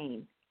hurt and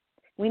pain.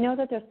 We know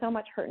that there's so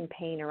much hurt and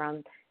pain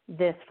around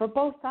this for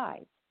both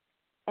sides.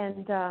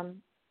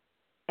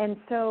 And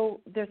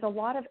so there's a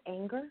lot of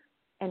anger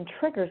and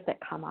triggers that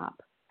come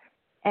up.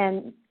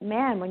 And,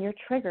 man, when you're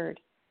triggered,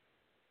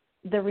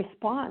 the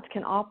response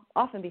can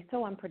often be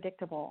so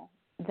unpredictable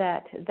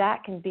that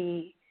can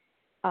be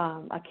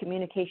a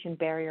communication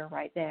barrier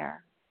right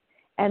there.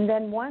 And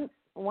then once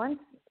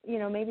you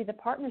know, maybe the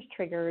partner's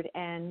triggered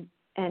and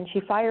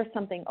she fires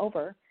something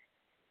over,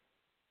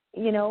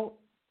 you know,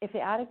 if the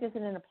addict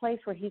isn't in a place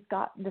where he's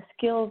got the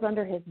skills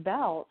under his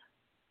belt,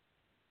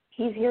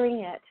 he's hearing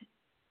it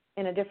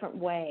in a different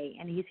way,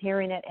 and he's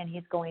hearing it and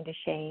he's going to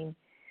shame,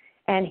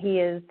 and he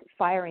is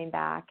firing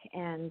back,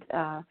 and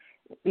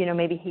you know,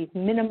 maybe he's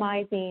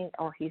minimizing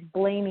or he's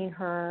blaming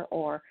her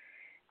or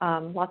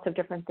lots of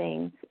different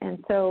things.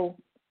 And so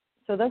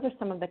those are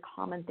some of the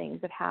common things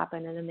that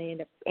happen, and then they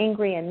end up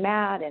angry and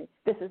mad, and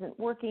this isn't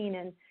working,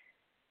 and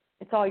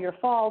it's all your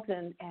fault,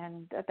 and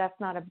that's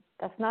not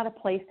a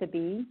place to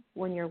be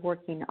when you're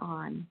working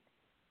on,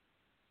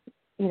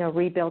 you know,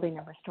 rebuilding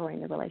and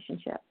restoring the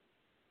relationship.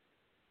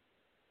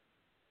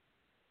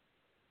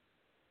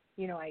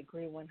 You know, I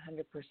agree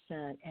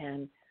 100%.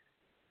 And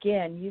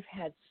again, you've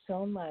had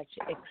so much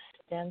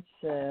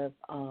extensive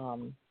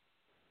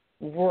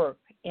work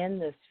in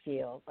this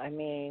field. I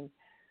mean,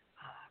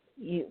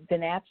 you've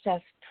been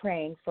APSAS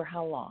trained for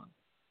how long?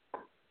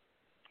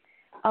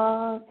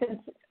 Since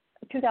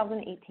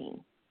 2018.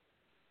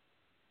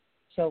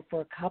 So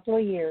for a couple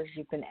of years,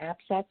 you've been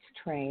APSAS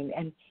trained,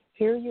 and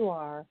here you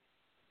are.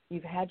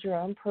 You've had your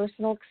own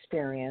personal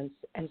experience,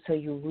 and so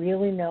you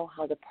really know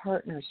how the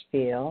partners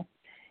feel.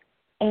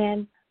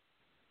 And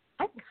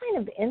I'm kind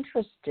of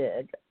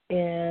interested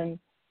in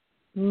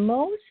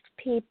most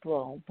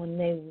people, when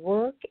they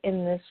work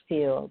in this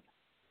field,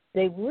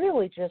 they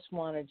really just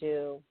want to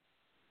do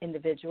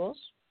individuals,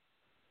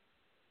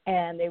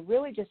 and they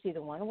really just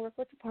either want to work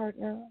with the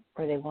partner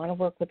or they want to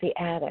work with the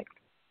addict.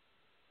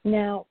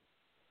 Now,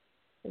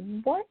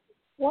 what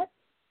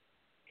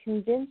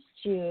convinced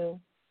you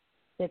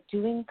that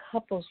doing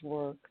couples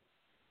work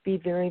be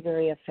very,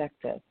 very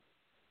effective?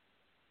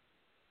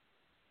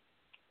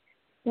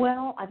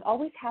 Well, I've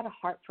always had a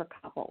heart for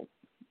couples,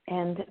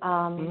 and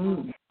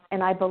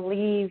I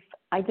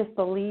just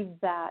believe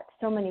that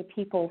so many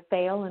people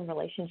fail in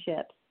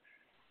relationships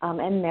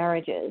and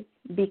marriages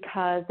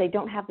because they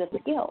don't have the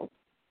skills,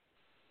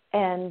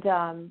 and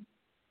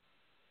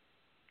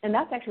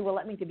that's actually what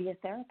led me to be a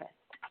therapist,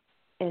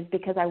 is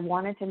because I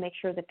wanted to make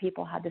sure that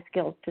people had the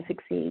skills to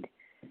succeed,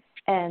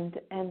 and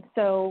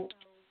so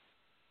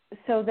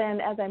then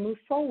as I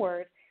moved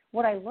forward,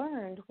 what I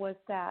learned was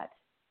that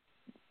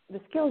the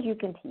skills you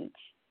can teach.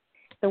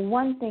 The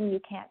one thing you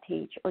can't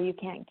teach or you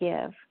can't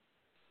give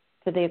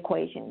to the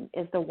equation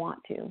is the want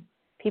to.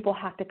 People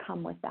have to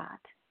come with that.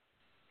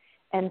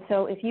 And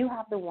so if you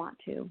have the want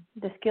to,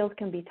 the skills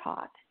can be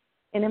taught.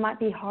 And it might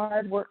be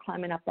hard work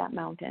climbing up that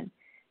mountain.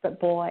 But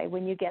boy,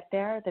 when you get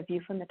there, the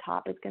view from the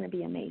top is going to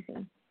be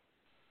amazing.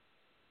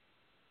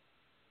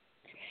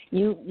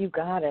 You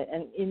got it.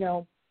 And,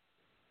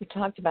 you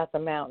talked about the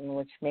mountain,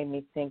 which made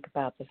me think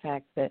about the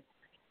fact that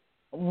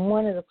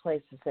one of the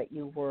places that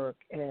you work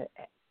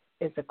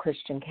is a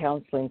Christian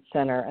counseling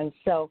center. And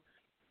so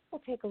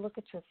we'll take a look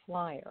at your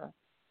flyer.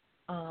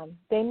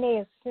 They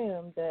may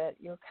assume that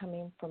you're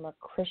coming from a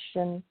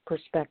Christian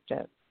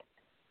perspective.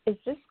 Is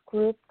this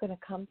group going to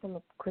come from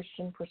a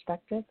Christian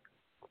perspective?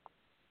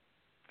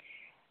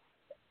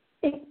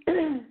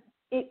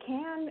 It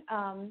can.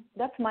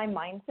 That's my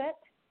mindset,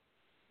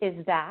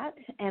 is that.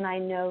 And I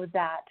know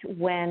that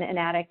when an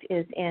addict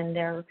is in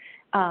their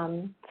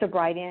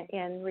sobriety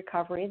and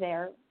recovery,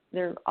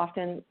 they're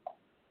often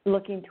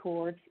looking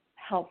towards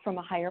help from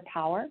a higher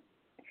power.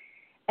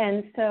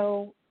 And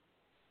so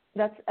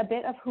that's a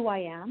bit of who I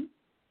am.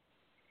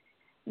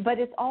 But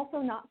it's also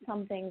not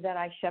something that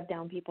I shove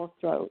down people's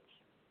throats.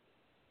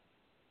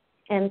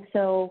 And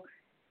so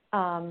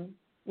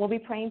we'll be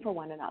praying for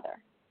one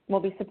another. We'll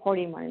be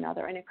supporting one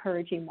another and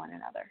encouraging one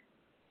another.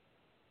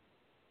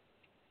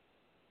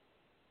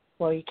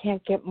 Well, you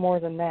can't get more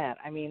than that.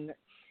 I mean,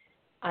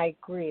 I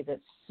agree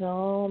that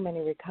so many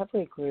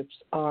recovery groups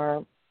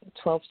are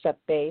 12-step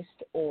based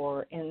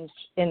or in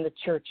the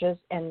churches,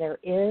 and there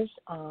is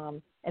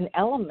an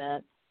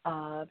element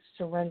of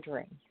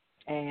surrendering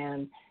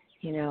and,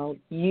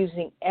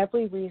 using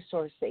every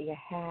resource that you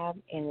have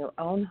in your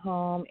own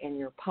home, in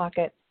your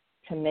pocket,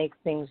 to make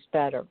things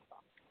better.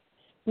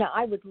 Now,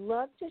 I would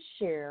love to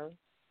share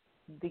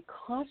the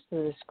cost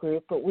of this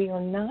group, but we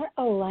are not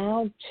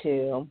allowed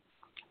to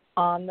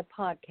on the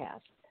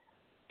podcast.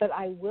 But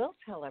I will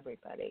tell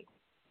everybody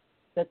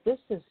that this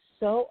is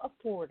so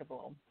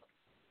affordable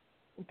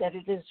that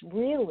it is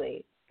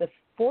really the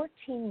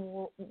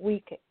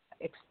 14-week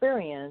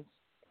experience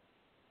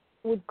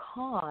would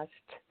cost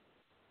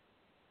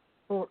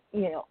for,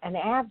 an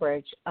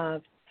average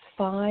of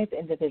 5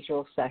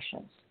 individual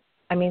sessions.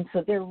 I mean,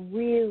 so they're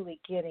really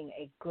getting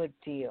a good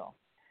deal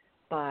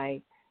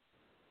by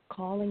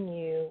calling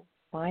you,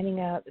 finding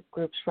out the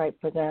group's right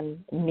for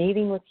them,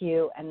 meeting with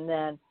you, and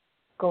then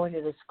going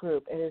to this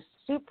group. It is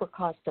super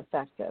cost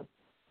effective.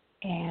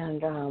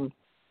 And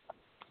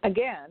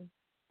again,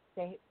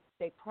 they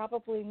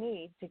probably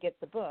need to get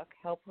the book,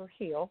 Help Her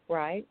Heal,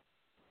 right?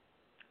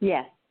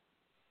 Yes.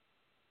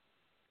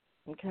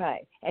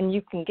 Okay. And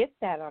you can get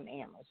that on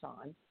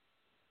Amazon.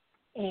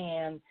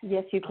 And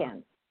yes, you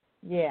can.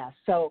 Yeah.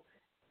 So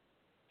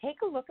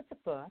take a look at the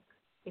book.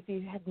 If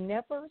you have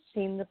never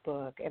seen the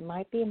book, it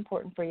might be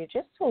important for you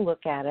just to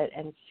look at it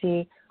and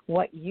see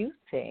what you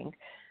think.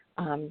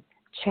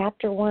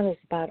 Chapter 1 is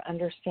about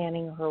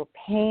understanding her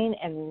pain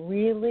and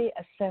really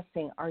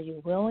assessing, are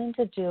you willing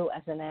to do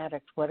as an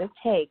addict what it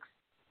takes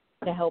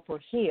to help her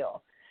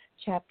heal?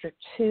 Chapter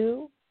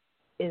 2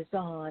 is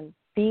on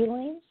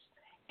feelings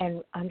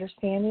and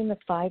understanding the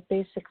 5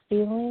 basic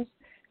feelings.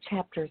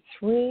 Chapter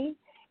 3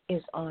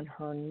 is on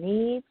her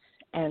needs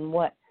and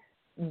what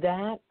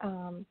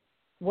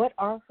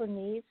are her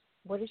needs?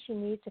 What does she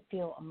need to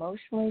feel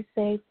emotionally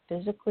safe,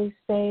 physically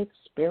safe,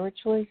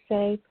 spiritually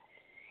safe?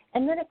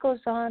 And then it goes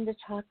on to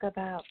talk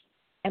about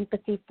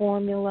empathy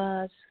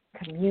formulas,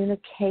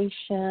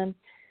 communication.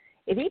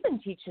 It even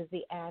teaches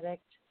the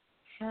addict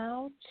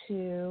how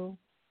to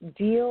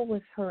deal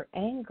with her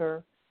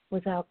anger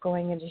without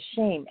going into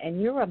shame.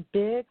 And you're a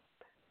big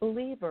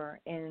believer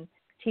in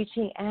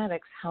teaching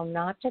addicts how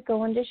not to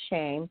go into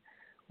shame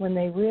when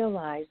they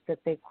realize that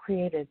they've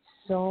created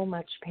so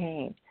much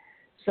pain.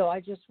 So I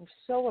just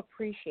so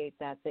appreciate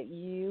that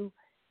you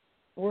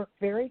work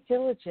very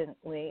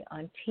diligently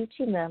on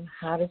teaching them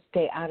how to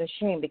stay out of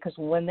shame, because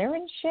when they're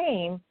in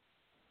shame,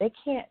 they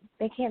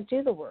can't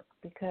do the work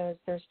because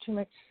there's too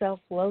much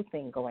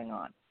self-loathing going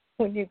on.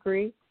 Would you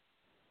agree?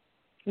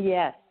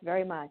 Yes,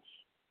 very much.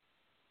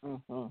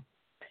 Mm-hmm.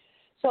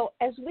 So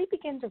as we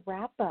begin to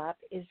wrap up,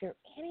 is there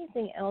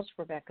anything else,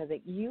 Rebecca,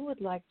 that you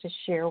would like to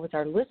share with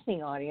our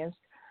listening audience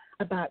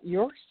about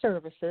your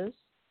services,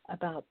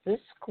 about this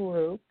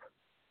group,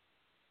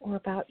 or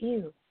about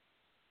you?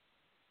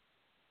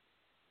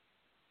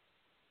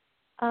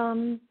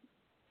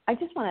 I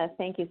just want to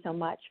thank you so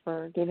much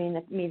for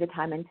giving me the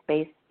time and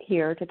space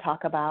here to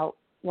talk about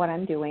what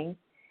I'm doing.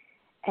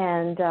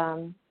 And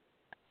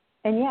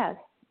yes,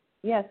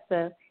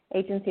 the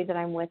agency that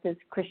I'm with is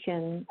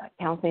Christian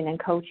counseling and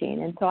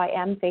coaching, and so I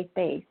am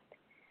faith-based.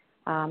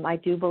 I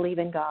do believe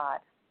in God,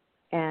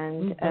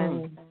 and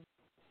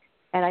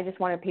I just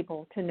wanted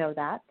people to know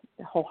that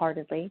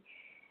wholeheartedly.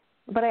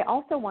 But I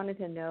also wanted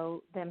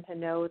them to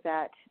know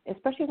that,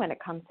 especially when it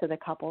comes to the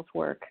couples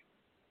work,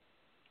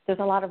 there's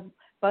a lot of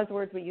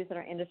buzzwords we use in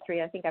our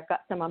industry. I think I've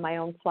got some on my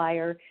own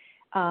flyer,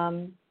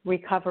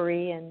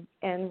 recovery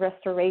and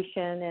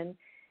restoration and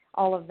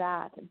all of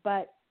that.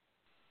 But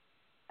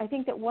I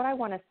think that what I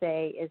want to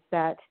say is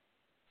that,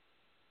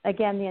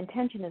 again, the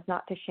intention is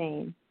not to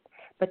shame,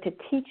 but to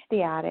teach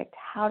the addict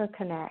how to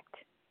connect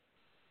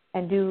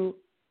and do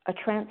a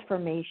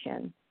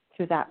transformation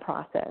through that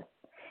process.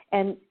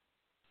 And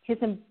his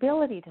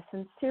ability to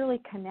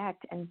sincerely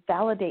connect and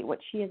validate what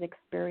she's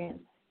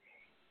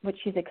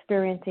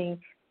experiencing,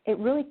 it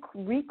really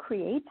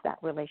recreates that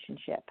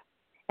relationship.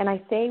 And I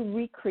say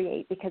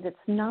recreate because it's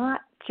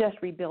not just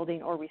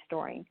rebuilding or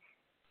restoring.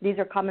 These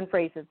are common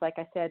phrases, like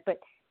I said, but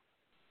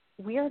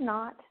we are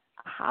not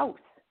a house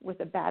with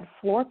a bad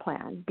floor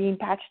plan being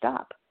patched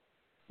up.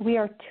 We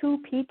are two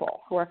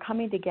people who are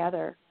coming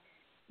together,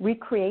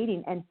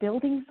 recreating and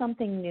building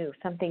something new,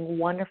 something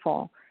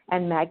wonderful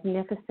and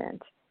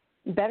magnificent,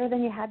 better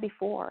than you had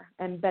before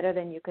and better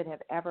than you could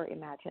have ever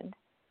imagined.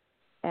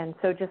 And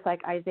so just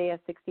like Isaiah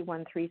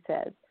 61:3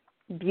 says,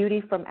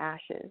 beauty from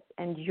ashes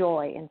and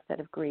joy instead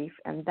of grief,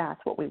 and that's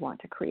what we want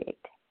to create.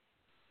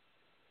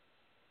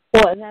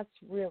 Well, and that's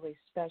really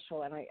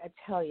special. And I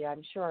tell you,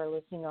 I'm sure our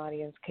listening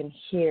audience can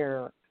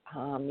hear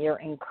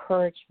your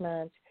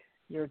encouragement,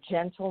 your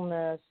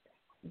gentleness,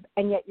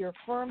 and yet your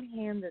firm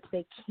hand that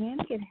they can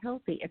get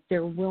healthy if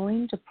they're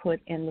willing to put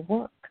in the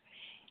work.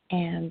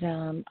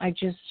 And I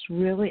just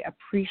really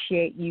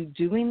appreciate you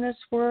doing this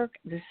work.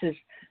 This is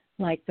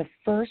like the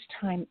first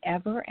time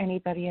ever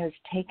anybody has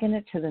taken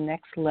it to the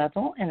next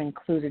level and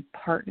included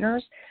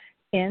partners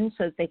in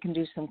so that they can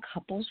do some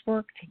couples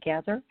work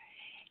together.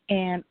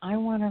 And I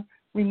want to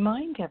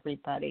remind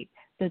everybody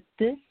that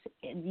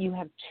you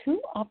have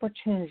two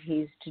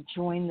opportunities to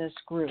join this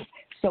group.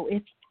 So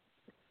if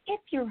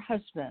your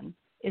husband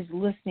is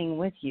listening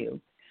with you,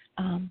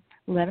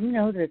 let him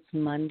know that it's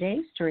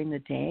Mondays during the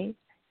day,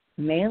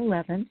 May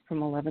 11th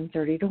from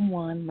 11:30 to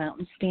 1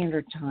 Mountain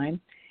Standard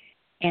Time,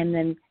 and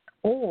then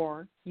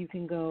or you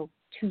can go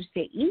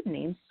Tuesday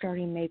evenings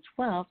starting May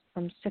 12th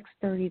from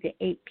 6:30 to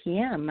 8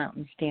 p.m.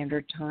 Mountain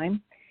Standard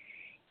Time.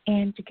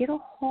 And to get a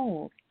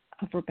hold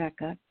of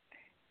Rebecca,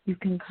 you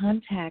can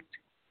contact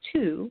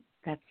 2,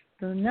 that's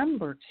the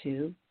number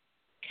 2,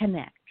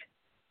 Connect,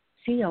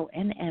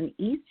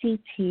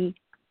 CONNECT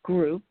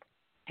group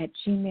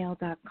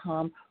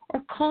 @gmail.com,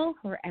 or call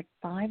her at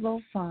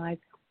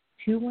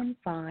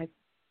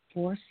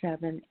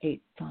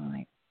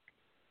 505-215-4785.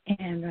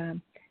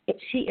 And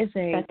she is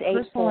a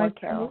personalized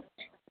coach.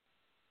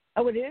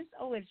 Oh, it is?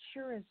 Oh, it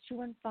sure is,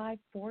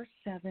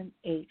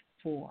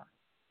 215-4784.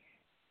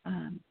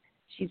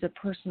 She's a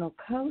personal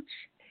coach.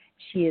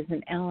 She is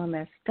an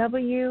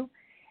LMSW,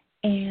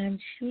 and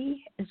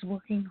she is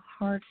working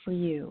hard for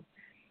you.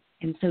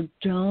 And so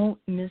don't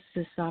miss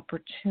this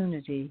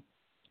opportunity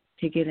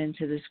to get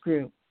into this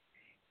group.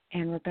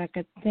 And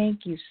Rebecca,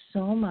 thank you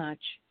so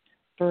much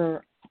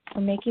for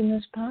making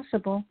this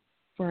possible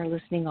for our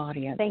listening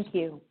audience. Thank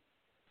you.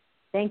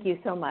 Thank you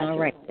so much. All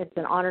right. It's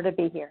an honor to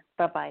be here.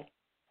 Bye-bye.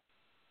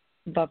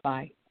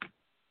 Bye-bye.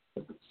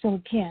 So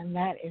again,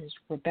 that is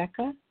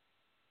Rebecca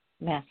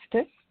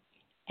Maestas,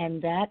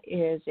 and that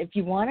is, if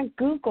you want to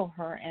Google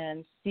her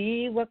and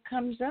see what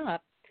comes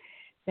up,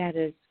 that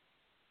is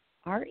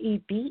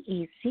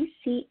RebeccaMaestas.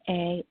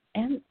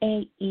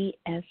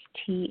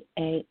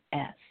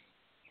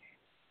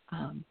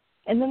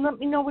 And then let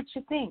me know what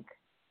you think.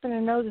 I'm going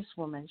to know this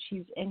woman.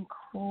 She's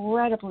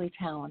incredibly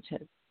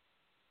talented.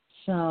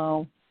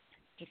 So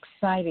it's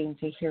exciting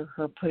to hear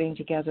her putting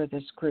together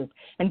this group.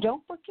 And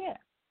don't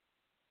forget,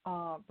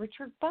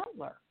 Richard E.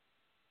 Butler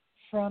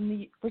from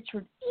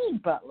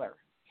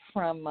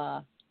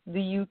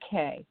the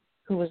UK,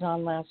 who was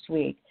on last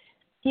week.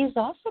 He's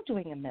also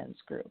doing a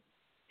men's group.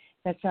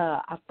 That's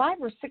a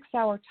 5 or 6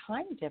 hour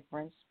time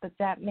difference, but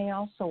that may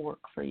also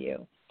work for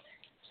you.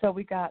 So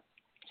we got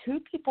 2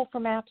 people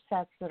from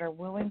AppSets that are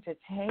willing to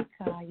take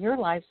your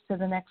lives to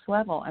the next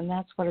level, and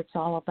that's what it's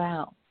all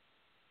about.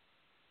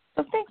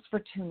 So thanks for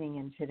tuning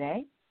in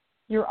today.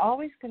 You're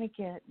always going to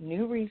get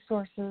new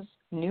resources,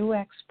 new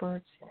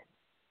experts,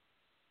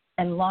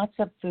 and lots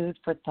of food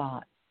for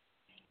thought.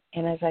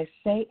 And as I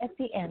say at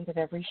the end of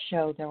every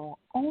show, there will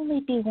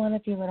only be one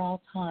of you at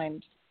all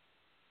times.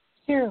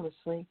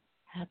 Fearlessly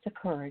have the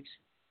courage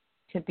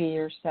to be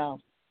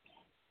yourself.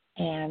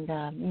 And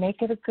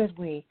make it a good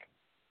week.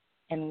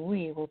 And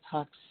we will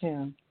talk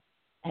soon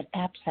at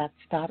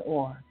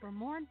appsets.org. For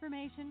more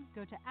information,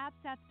 go to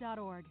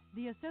appsets.org,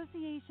 the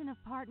Association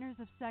of Partners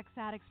of Sex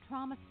Addicts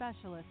Trauma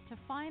Specialists, to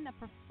find a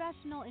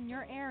professional in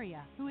your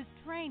area who is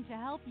trained to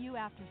help you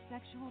after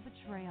sexual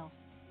betrayal.